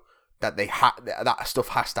go. That that stuff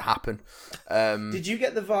has to happen. Did you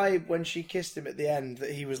get the vibe when she kissed him at the end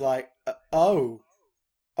that he was like, oh,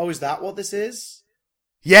 is that what this is?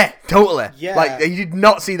 Yeah, totally. Yeah. Like, he did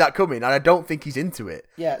not see that coming, and I don't think he's into it.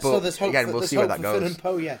 Yeah, but so there's hope again, we'll see where that goes. Finn and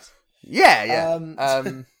Poe, yes. Yeah.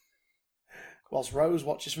 Whilst Rose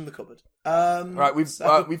watches from the cupboard. Right,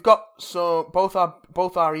 we've got both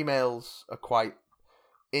our emails are quite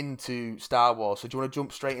into Star Wars. So do you want to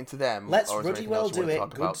jump straight into them? Let's ruddy well do it,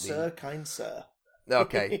 good sir, kind sir.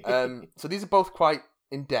 Okay. So these are both quite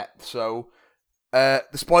in depth. So the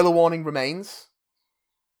spoiler warning remains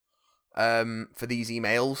for these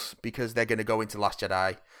emails because they're going to go into Last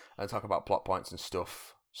Jedi and talk about plot points and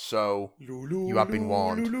stuff. So you have been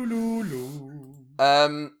warned.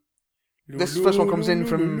 This first one comes in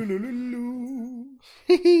from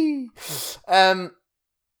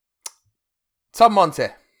Tom Monte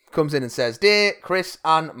comes in and says, "Dear Chris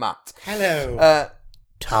and Matt, hello,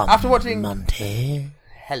 Tom. After watching Monte,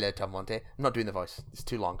 hello Tom Monte. I'm not doing the voice; it's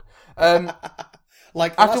too long.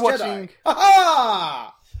 Like after Last watching,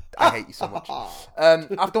 Jedi. I hate you so much.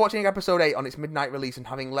 After watching episode 8 on its midnight release and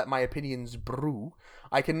having let my opinions brew,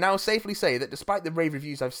 I can now safely say that despite the rave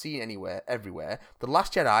reviews I've seen everywhere, The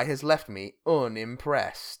Last Jedi has left me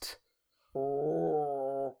unimpressed.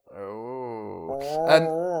 Oh.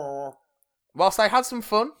 Whilst I had some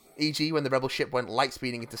fun, e.g. when the rebel ship went light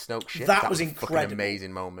speeding into Snoke's ship, that was incredible. Fucking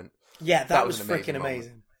amazing moment. Yeah, that was an freaking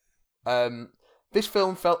amazing. This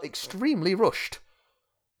film felt extremely rushed.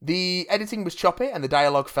 The editing was choppy and the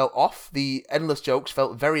dialogue felt off. The endless jokes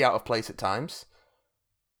felt very out of place at times.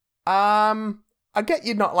 I get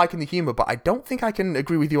you not liking the humour, but I don't think I can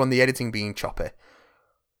agree with you on the editing being choppy.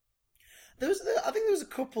 I think there was a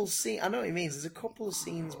couple scenes. I know what he means. There's a couple of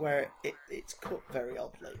scenes where it's cut very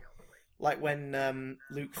oddly, like when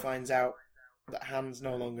Luke finds out that Han's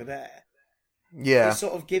no longer there. Yeah, it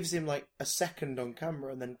sort of gives him like a second on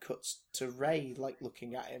camera, and then cuts to Rey like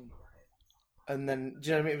looking at him, and then do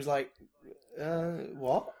you know what I mean? It was like,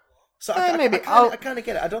 what? So I kind of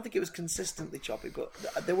get it. I don't think it was consistently choppy, but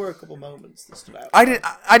there were a couple moments that stood out.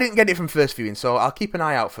 I didn't get it from first viewing, so I'll keep an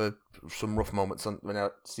eye out for some rough moments when I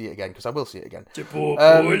see it again, because I will see it again.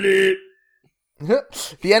 The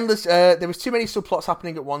endless. There was too many subplots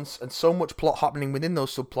happening at once, and so much plot happening within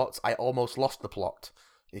those subplots, I almost lost the plot.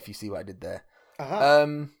 If you see what I did there. Yeah,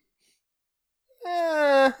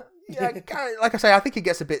 like I say, I think it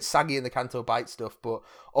gets a bit saggy in the Canto Bight stuff, but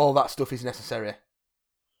all that stuff is necessary.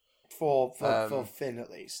 For Finn, at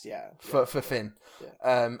least, yeah. For Finn.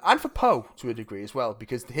 Yeah. And for Poe, to a degree, as well,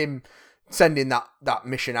 because him sending that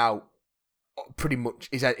mission out pretty much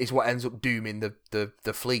is what ends up dooming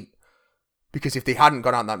the fleet. Because if they hadn't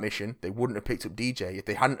gone on that mission, they wouldn't have picked up DJ. If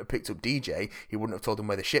they hadn't have picked up DJ, he wouldn't have told them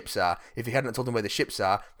where the ships are. If he hadn't told them where the ships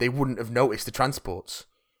are, they wouldn't have noticed the transports.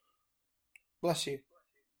 Bless you.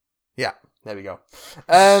 Yeah, there we go.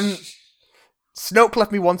 Snoke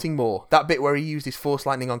left me wanting more. That bit where he used his Force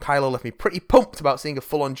lightning on Kylo left me pretty pumped about seeing a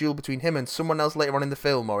full-on duel between him and someone else later on in the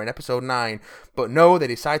film or in Episode 9. But no, they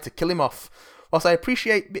decided to kill him off. Whilst I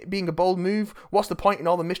appreciate it being a bold move, what's the point in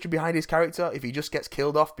all the mystery behind his character if he just gets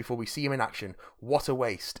killed off before we see him in action? What a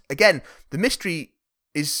waste. Again, the mystery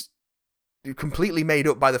is completely made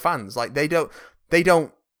up by the fans. Like, they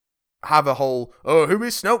don't have a whole, who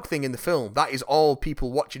is Snoke thing in the film. That is all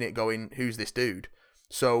people watching it going, who's this dude?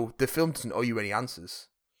 So the film doesn't owe you any answers.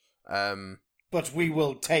 But we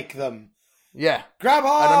will take them. Yeah. Grab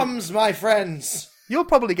arms, my friends! You'll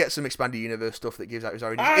probably get some expanded universe stuff that gives out his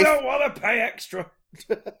origin. I don't want to pay extra.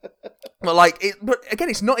 But again,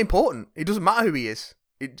 it's not important. It doesn't matter who he is.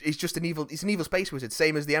 It's just an evil. It's an evil space wizard,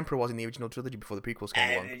 same as the Emperor was in the original trilogy before the prequels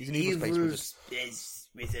came along. He's an evil space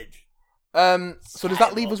wizard. So does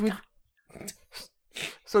that leave us with?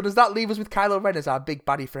 So does that leave us with Kylo Ren as our big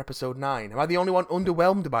baddie for Episode 9? Am I the only one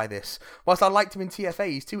underwhelmed by this? Whilst I liked him in TFA,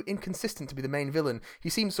 he's too inconsistent to be the main villain. He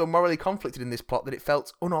seems so morally conflicted in this plot that it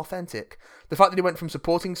felt unauthentic. The fact that he went from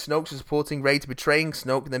supporting Snoke to supporting Rey to betraying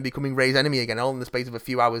Snoke and then becoming Rey's enemy again all in the space of a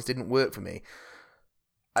few hours didn't work for me.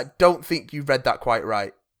 I don't think you read that quite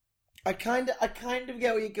right. I kind of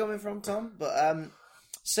get where you're coming from, Tom, but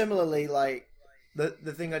similarly, like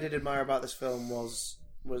the thing I did admire about this film was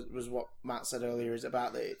what Matt said earlier, is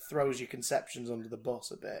about that it throws your conceptions under the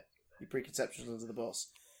bus a bit, your preconceptions under the bus,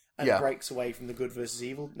 and breaks away from the good versus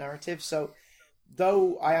evil narrative. So,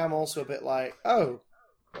 though I am also a bit like, the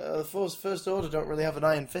First Order don't really have an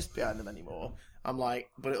iron fist behind them anymore, I'm like,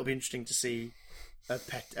 but it'll be interesting to see a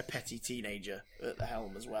petty teenager at the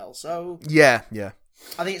helm as well. So yeah.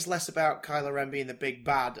 I think it's less about Kylo Ren being the big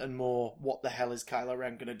bad and more what the hell is Kylo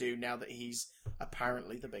Ren going to do now that he's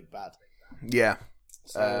apparently the big bad. Yeah.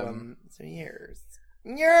 So years.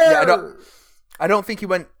 Yeah, I don't think he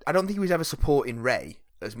was ever supporting Rey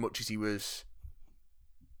as much as he was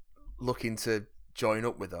looking to join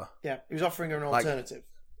up with her. Yeah, he was offering her an alternative.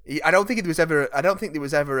 I don't think there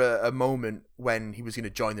was ever a moment when he was going to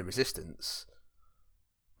join the Resistance.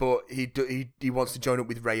 But he wants to join up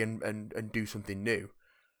with Rey and do something new,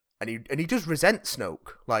 and he does resent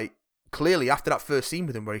Snoke. Like, clearly after that first scene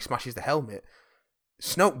with him where he smashes the helmet,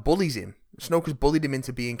 Snoke bullies him. Snoke has bullied him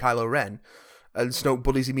into being Kylo Ren, and Snoke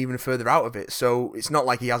bullies him even further out of it. So it's not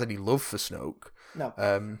like he has any love for Snoke. No,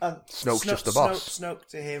 Snoke's just the boss. Snoke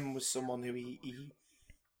to him was someone who he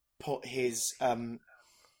put his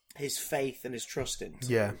faith and his trust into.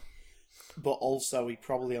 Yeah. But also, he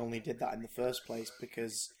probably only did that in the first place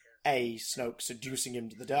because A, Snoke seducing him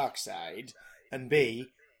to the dark side, and B,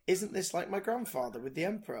 isn't this like my grandfather with the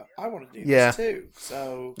Emperor? I want to do this too.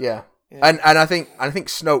 So yeah. And I think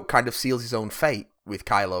Snoke kind of seals his own fate with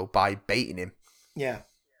Kylo by baiting him. Yeah.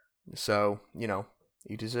 So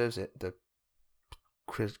he deserves it. The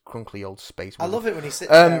crunkly old space I wizard. love it when he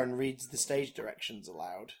sits there and reads the stage directions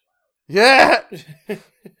aloud. Yeah!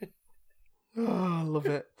 Oh, I love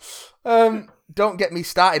it. Don't get me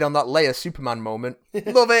started on that Leia Superman moment.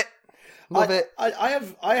 Love it. Love it.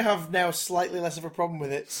 I have now slightly less of a problem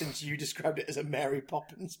with it since you described it as a Mary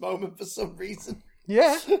Poppins moment for some reason.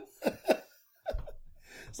 Yeah.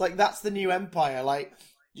 It's like, that's the new Empire. Like,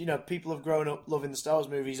 you know, people have grown up loving the Star Wars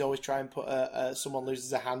movies, always try and put someone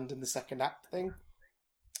loses a hand in the second act thing.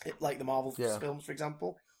 Like the Marvel films, for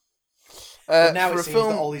example. But now it seems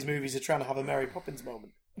that all these movies are trying to have a Mary Poppins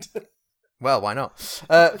moment. Well, why not?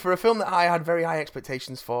 For a film that I had very high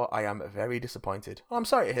expectations for, I am very disappointed. Well, I'm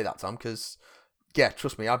sorry to hear that, Tom, because, yeah,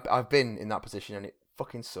 trust me, I've been in that position, and it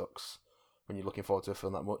fucking sucks when you're looking forward to a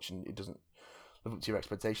film that much and it doesn't live up to your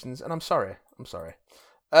expectations, and I'm sorry.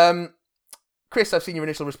 Chris, I've seen your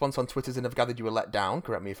initial response on Twitter and have gathered you were let down.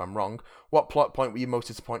 Correct me if I'm wrong. What plot point were you most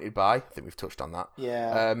disappointed by? I think we've touched on that.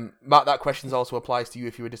 Yeah. Matt, that question also applies to you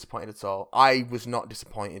if you were disappointed at all. I was not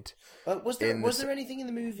disappointed. Was there anything in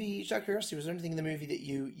the movie, just out of curiosity, was there anything in the movie that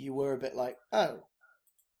you were a bit like, oh?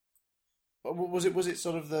 Was it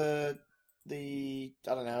sort of the I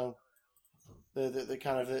don't know, the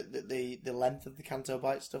kind of the length of the Canto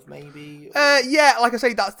Bite stuff, maybe? Yeah, like I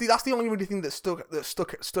say, that's the only really thing that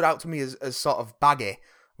stood out to me as sort of baggy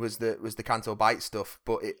was the Canto Bite stuff,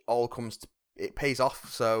 but it all it pays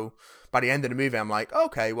off. So by the end of the movie, I'm like,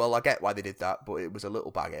 okay, well, I get why they did that, but it was a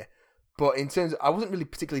little baggy. But in terms I wasn't really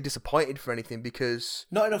particularly disappointed for anything because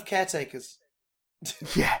not enough caretakers.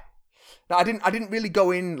 Yeah, no, I didn't really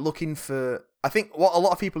go in looking for. I think what a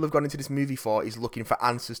lot of people have gone into this movie for is looking for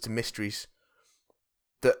answers to mysteries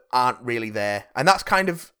that aren't really there, and that's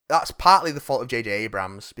partly the fault of J.J.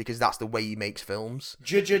 Abrams because that's the way he makes films.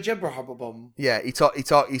 Yeah,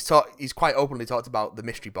 he's quite openly talked about the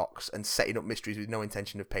mystery box and setting up mysteries with no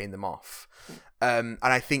intention of paying them off. And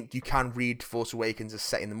I think you can read Force Awakens as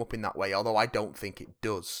setting them up in that way, although I don't think it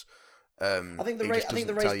does. I think the raised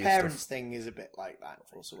parents thing is a bit like that in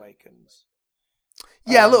Force Awakens.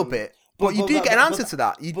 Yeah, a little bit. But you do get an answer to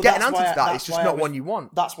that. You get an answer to that. It's just not one you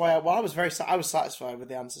want. That's why I was satisfied with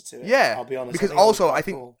the answer to it. Yeah, I'll be honest. Because I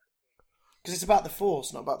think because it's about the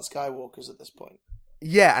Force, not about the Skywalkers at this point.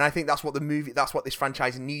 Yeah, and I think that's what this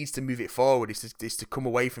franchise needs to move it forward, is to come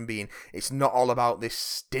away from being, it's not all about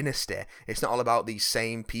this dynasty, it's not all about these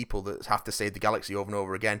same people that have to save the galaxy over and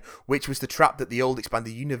over again, which was the trap that the old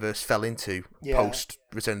expanded universe fell into post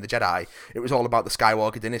Return of the Jedi. It was all about the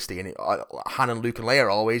Skywalker dynasty, and Han and Luke and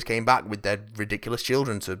Leia always came back with their ridiculous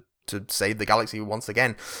children to save the galaxy once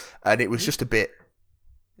again, and it was just a bit...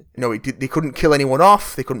 No, they couldn't kill anyone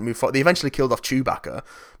off, they couldn't move forward. They eventually killed off Chewbacca,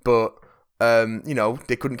 but...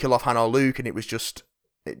 they couldn't kill off Han or Luke, and it was just,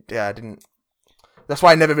 I didn't. That's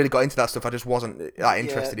why I never really got into that stuff. I just wasn't that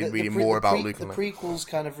interested in reading more about Luke. The prequels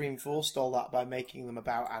kind of reinforced all that by making them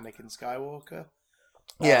about Anakin Skywalker.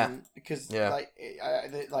 Because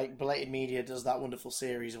like Belated Media does that wonderful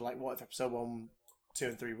series of like, what if Episode 1, 2,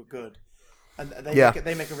 and 3 were good, and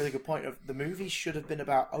they make a really good point of the movie should have been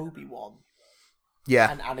about Obi-Wan.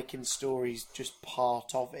 Yeah. And Anakin's story's just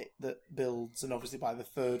part of it that builds, and obviously by the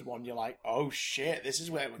third one, you're like, oh shit, this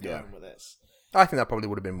is where we're going with this. I think that probably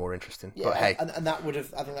would have been more interesting. Yeah, but hey. And I think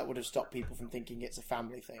that would have stopped people from thinking it's a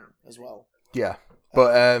family thing as well. Yeah.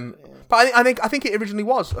 But I think it originally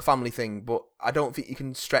was a family thing, but I don't think you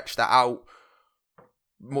can stretch that out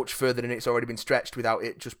much further than it's already been stretched without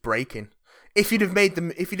it just breaking. If you'd have made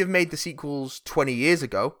the sequels 20 years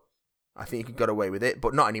ago, I think you could get away with it,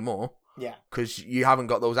 but not anymore. Yeah, because you haven't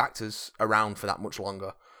got those actors around for that much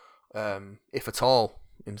longer, if at all.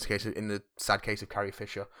 In the sad case of Carrie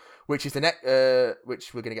Fisher, which is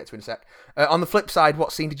which we're going to get to in a sec. On the flip side,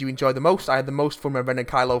 what scene did you enjoy the most? I had the most fun when Ren and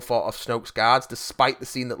Kylo fought off Snoke's guards, despite the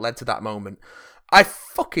scene that led to that moment. I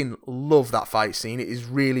fucking love that fight scene. It is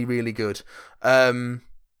really, really good. But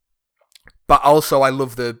also, I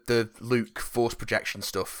love the Luke force projection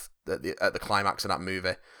stuff at the climax of that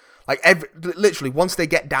movie. Like, literally, once they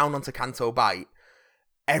get down onto Canto Bite,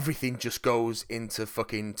 everything just goes into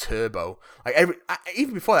fucking turbo. Like,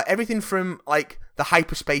 even before that, everything from, like, the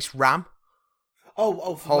hyperspace ram. When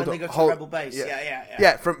they go to the Rebel base. Yeah.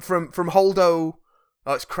 Yeah, from Holdo...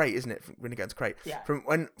 Oh, it's Crate, isn't it? Renegade's Crate. Yeah. From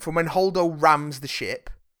when Holdo rams the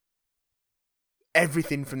ship,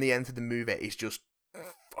 everything from the end of the movie is just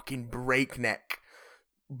fucking breakneck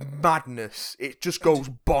madness. It just goes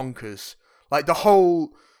bonkers. Like, the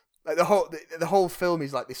whole film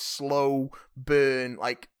is like this slow burn,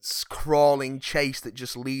 like crawling chase that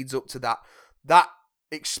just leads up to that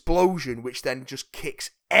explosion, which then just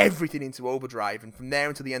kicks everything into overdrive, and from there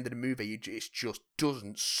until the end of the movie, it just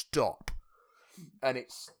doesn't stop, and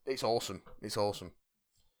it's awesome. It's awesome.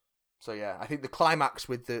 So yeah, I think the climax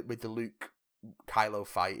with the Luke Kylo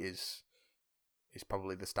fight is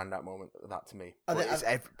probably the standout moment of that to me.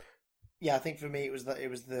 Yeah, I think for me it was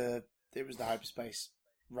the hyperspace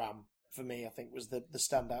ram. For me, I think was the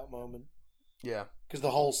standout moment. Yeah, because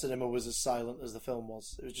the whole cinema was as silent as the film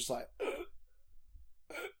was. It was just like,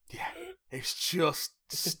 yeah, it's just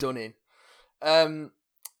stunning.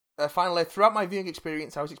 Finally, throughout my viewing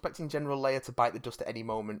experience, I was expecting General Leia to bite the dust at any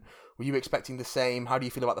moment. Were you expecting the same? How do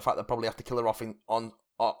you feel about the fact that probably have to kill her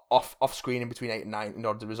off screen in between 8 and 9 in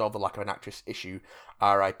order to resolve the lack of an actress issue?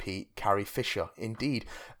 R.I.P. Carrie Fisher. Indeed.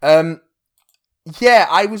 Yeah,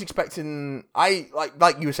 I was expecting.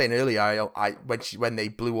 Like you were saying earlier. When they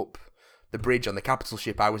blew up the bridge on the capital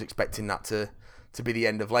ship, I was expecting that to be the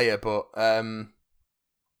end of Leia. But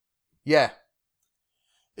yeah.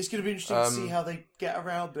 It's going to be interesting to see how they get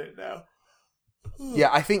around it now. Yeah,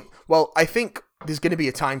 I think there's going to be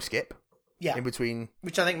a time skip. Yeah, in between,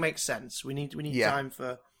 which I think makes sense. We need time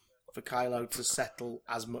for Kylo to settle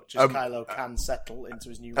as much as Kylo can settle into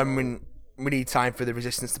his new role. And we need time for the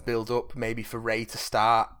Resistance to build up. Maybe for Rey to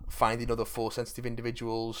start finding other Force sensitive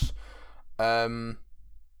individuals. Yeah,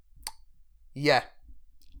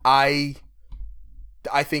 I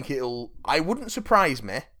think it'll. I wouldn't surprise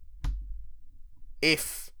me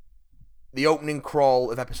if the opening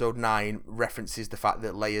crawl of Episode 9 references the fact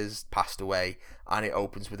that Leia's passed away and it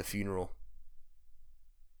opens with a funeral.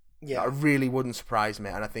 Yeah, that really wouldn't surprise me,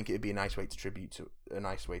 and I think it'd be a nice way to tribute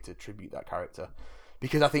that character,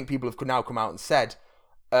 because I think people have now come out and said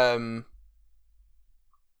that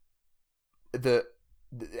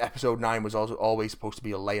Episode 9 was also always supposed to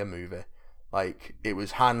be a Leia movie. Like, it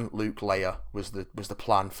was Han, Luke, Leia was the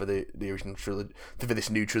plan for the original trilogy, for this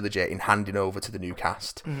new trilogy, in handing over to the new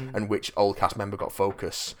cast, and which old cast member got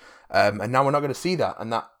focus. And now we're not going to see that,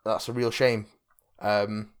 and that's a real shame.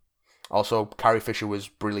 Also, Carrie Fisher was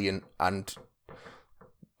brilliant, and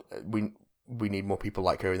we need more people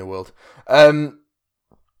like her in the world. And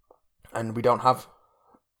we don't have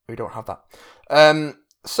that.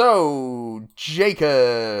 So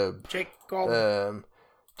Jacob. Jacob.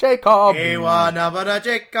 Jacob. Hello,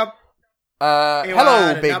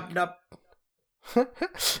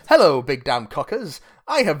 hello, big damn cockers.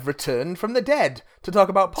 I have returned from the dead to talk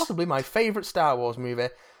about possibly my favourite Star Wars movie.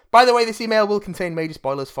 By the way, this email will contain major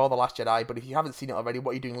spoilers for The Last Jedi, but if you haven't seen it already,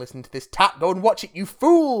 what are you doing listening to this tat? Go and watch it, you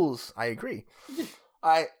fools! I agree.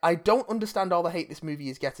 I don't understand all the hate this movie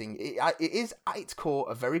is getting. It is, at its core,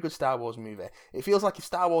 a very good Star Wars movie. It feels like if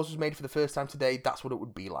Star Wars was made for the first time today, that's what it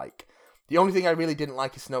would be like. The only thing I really didn't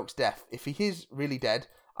like is Snoke's death. If he is really dead,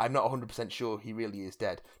 I'm not 100% sure he really is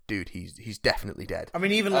dead. Dude, he's definitely dead. I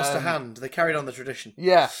mean, he even lost a hand. They carried on the tradition.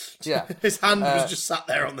 Yeah. His hand was just sat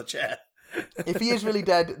there on the chair. If he is really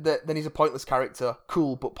dead, then he's a pointless character.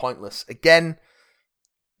 Cool, but pointless. Again,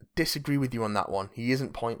 disagree with you on that one. He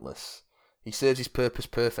isn't pointless. He serves his purpose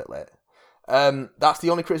perfectly. That's the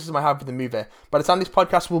only criticism I have with the movie. By the time this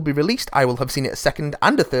podcast will be released, I will have seen it a second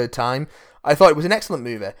and a third time. I thought it was an excellent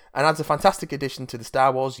movie and adds a fantastic addition to the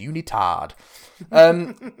Star Wars unitard.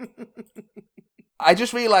 I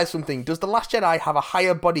just realised something. Does The Last Jedi have a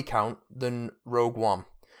higher body count than Rogue One?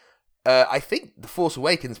 I think The Force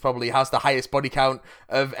Awakens probably has the highest body count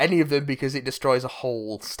of any of them because it destroys a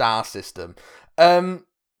whole star system.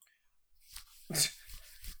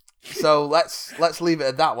 So let's leave it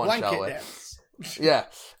at that one, shall we? Deaths. Yeah.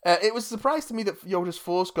 It was a surprise to me that Yoda's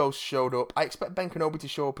Force Ghost showed up. I expect Ben Kenobi to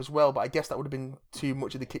show up as well, but I guess that would have been too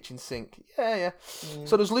much of the kitchen sink. Yeah.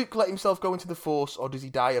 So does Luke let himself go into the Force, or does he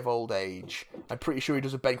die of old age? I'm pretty sure he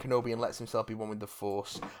does a Ben Kenobi and lets himself be one with the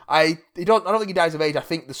Force. I don't think he dies of age. I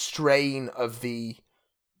think the strain of the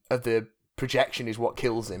projection is what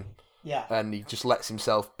kills him. Yeah. And he just lets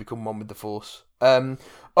himself become one with the Force.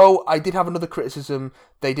 I did have another criticism.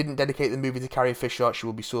 They didn't dedicate the movie to Carrie Fisher. She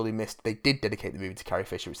will be sorely missed. They did dedicate the movie to Carrie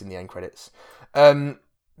Fisher. It's in the end credits. The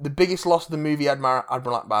biggest loss of the movie, Admiral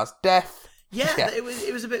Akbar's death. Yeah, it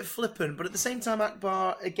was a bit flippant, but at the same time,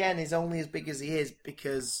 Akbar, again, is only as big as he is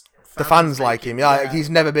because the fans like him. Yeah, he's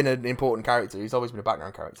never been an important character. He's always been a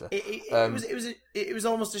background character. It was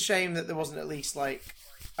almost a shame that there wasn't at least like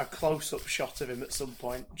a close-up shot of him at some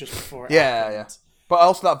point just before it happened. Yeah. But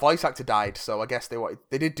also that voice actor died, so I guess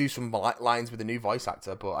they did do some lines with a new voice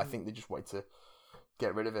actor, but I think they just wanted to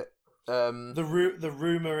get rid of it. The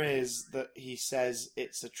rumor is that he says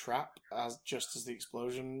it's a trap just as the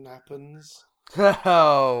explosion happens.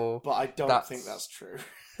 Oh, but I don't think that's true.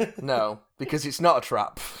 No, because it's not a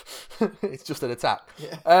trap. It's just an attack.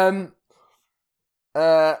 Yeah.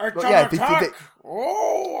 It's an attack.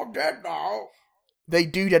 I'm dead now. They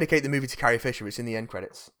do dedicate the movie to Carrie Fisher. It's in the end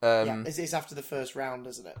credits. It's after the first round,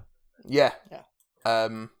 isn't it? Yeah. Yeah.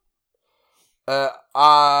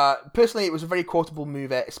 Personally, it was a very quotable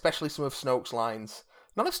movie, especially some of Snoke's lines.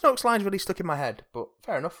 None of Snoke's lines really stuck in my head, but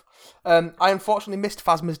fair enough. I unfortunately missed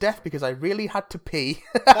Phasma's death because I really had to pee.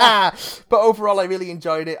 But overall, I really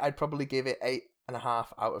enjoyed it. I'd probably give it 8.5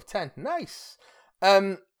 out of 10. Nice.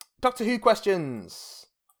 Doctor Who questions.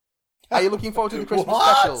 Are you looking forward to the Christmas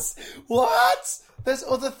special? What? There's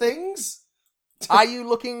other things? Are you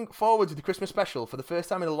looking forward to the Christmas special? For the first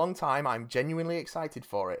time in a long time, I'm genuinely excited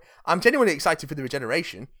for it. I'm genuinely excited for the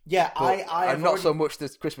regeneration. Yeah, I'm not so much the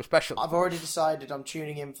Christmas special. I've already decided I'm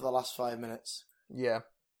tuning in for the last 5 minutes. Yeah.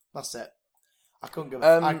 That's it. I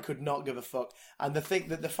could not give a fuck. And the thing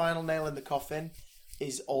that the final nail in the coffin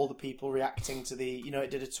is all the people reacting to the,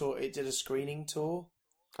 it did a screening tour.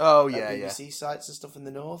 Oh, at yeah, BBC sites and stuff in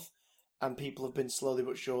the north. And people have been slowly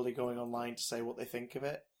but surely going online to say what they think of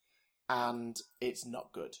it. And it's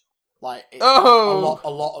not good. Like, a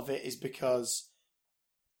lot of it is because...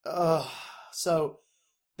 so,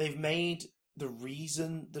 they've made the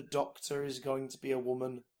reason the Doctor is going to be a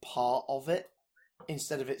woman part of it,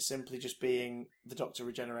 instead of it simply just being the Doctor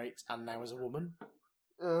regenerates and now is a woman.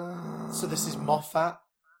 So this is Moffat,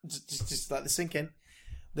 just let this sink in.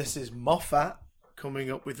 This is Moffat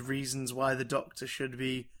coming up with reasons why the Doctor should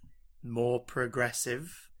be more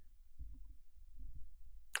progressive.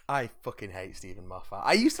 I fucking hate Stephen Moffat.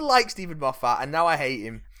 I used to like Stephen Moffat, and now I hate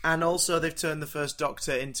him. And also, they've turned the first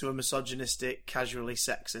Doctor into a misogynistic, casually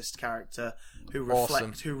sexist character who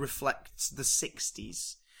reflects the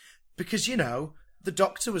 60s. Because, the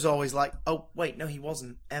Doctor was always like, oh, wait, no, he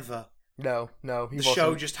wasn't, ever. No, he wasn't. The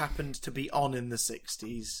show just happened to be on in the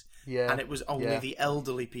 60s. Yeah. And it was only the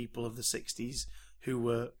elderly people of the 60s who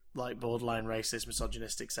were, like, borderline racist,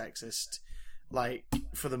 misogynistic, sexist. Like,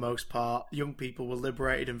 for the most part, young people were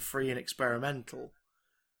liberated and free and experimental.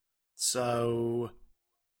 So,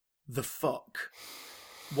 the fuck?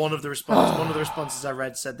 One of the responses I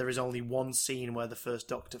read said there is only one scene where the first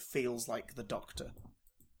Doctor feels like the Doctor.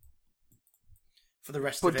 For the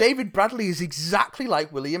rest of it... But David Bradley is exactly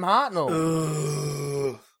like William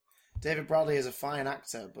Hartnell. Ugh. David Bradley is a fine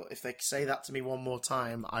actor, but if they say that to me one more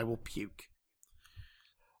time, I will puke.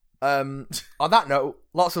 On that note,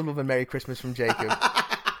 lots of love and Merry Christmas from Jacob.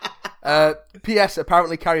 P.S.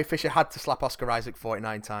 Apparently Carrie Fisher had to slap Oscar Isaac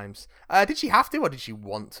 49 times. Did she have to, or did she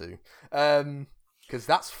want to? Because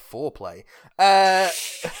that's foreplay.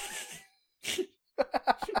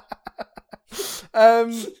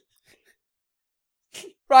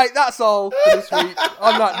 Right, that's all for this week.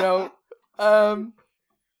 On that note,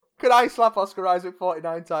 could I slap Oscar Isaac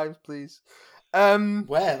 49 times, please? Where?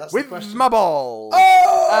 That's with the question. my balls.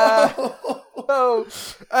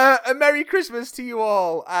 A Merry Christmas to you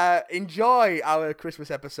all. Enjoy our Christmas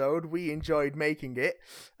episode. We enjoyed making it.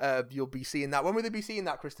 You'll be seeing that. When will they be seeing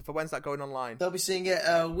that, Christopher? When's that going online? They'll be seeing it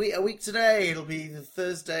a week today. It'll be the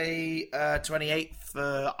Thursday 28th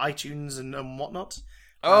for iTunes and whatnot.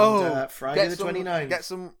 And, Friday the 29th.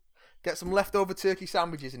 Get some leftover turkey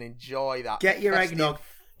sandwiches and enjoy that. Get your eggnog.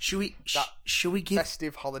 Should we give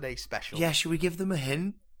festive holiday special? Yeah, should we give them a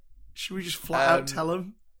hint? Should we just flat out tell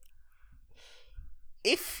them?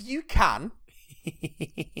 If you can,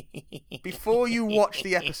 before you watch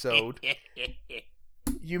the episode,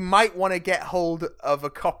 you might want to get hold of a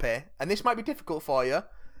copy, and this might be difficult for you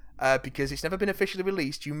because it's never been officially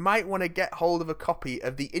released. You might want to get hold of a copy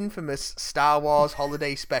of the infamous Star Wars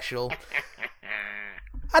Holiday Special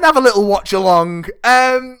and have a little watch along.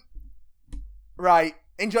 Right.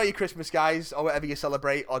 Enjoy your Christmas, guys, or whatever you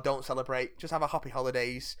celebrate or don't celebrate. Just have a happy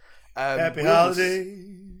holidays. Happy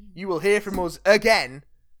holidays. You will hear from us again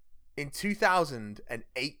in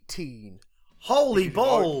 2018. Holy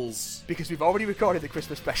balls! Because we've already recorded the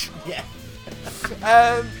Christmas special. Yeah.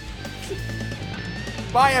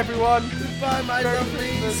 Bye, everyone. Goodbye, my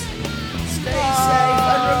lovelies. Stay Bye.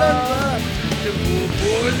 safe and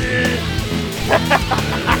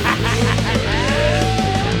remember...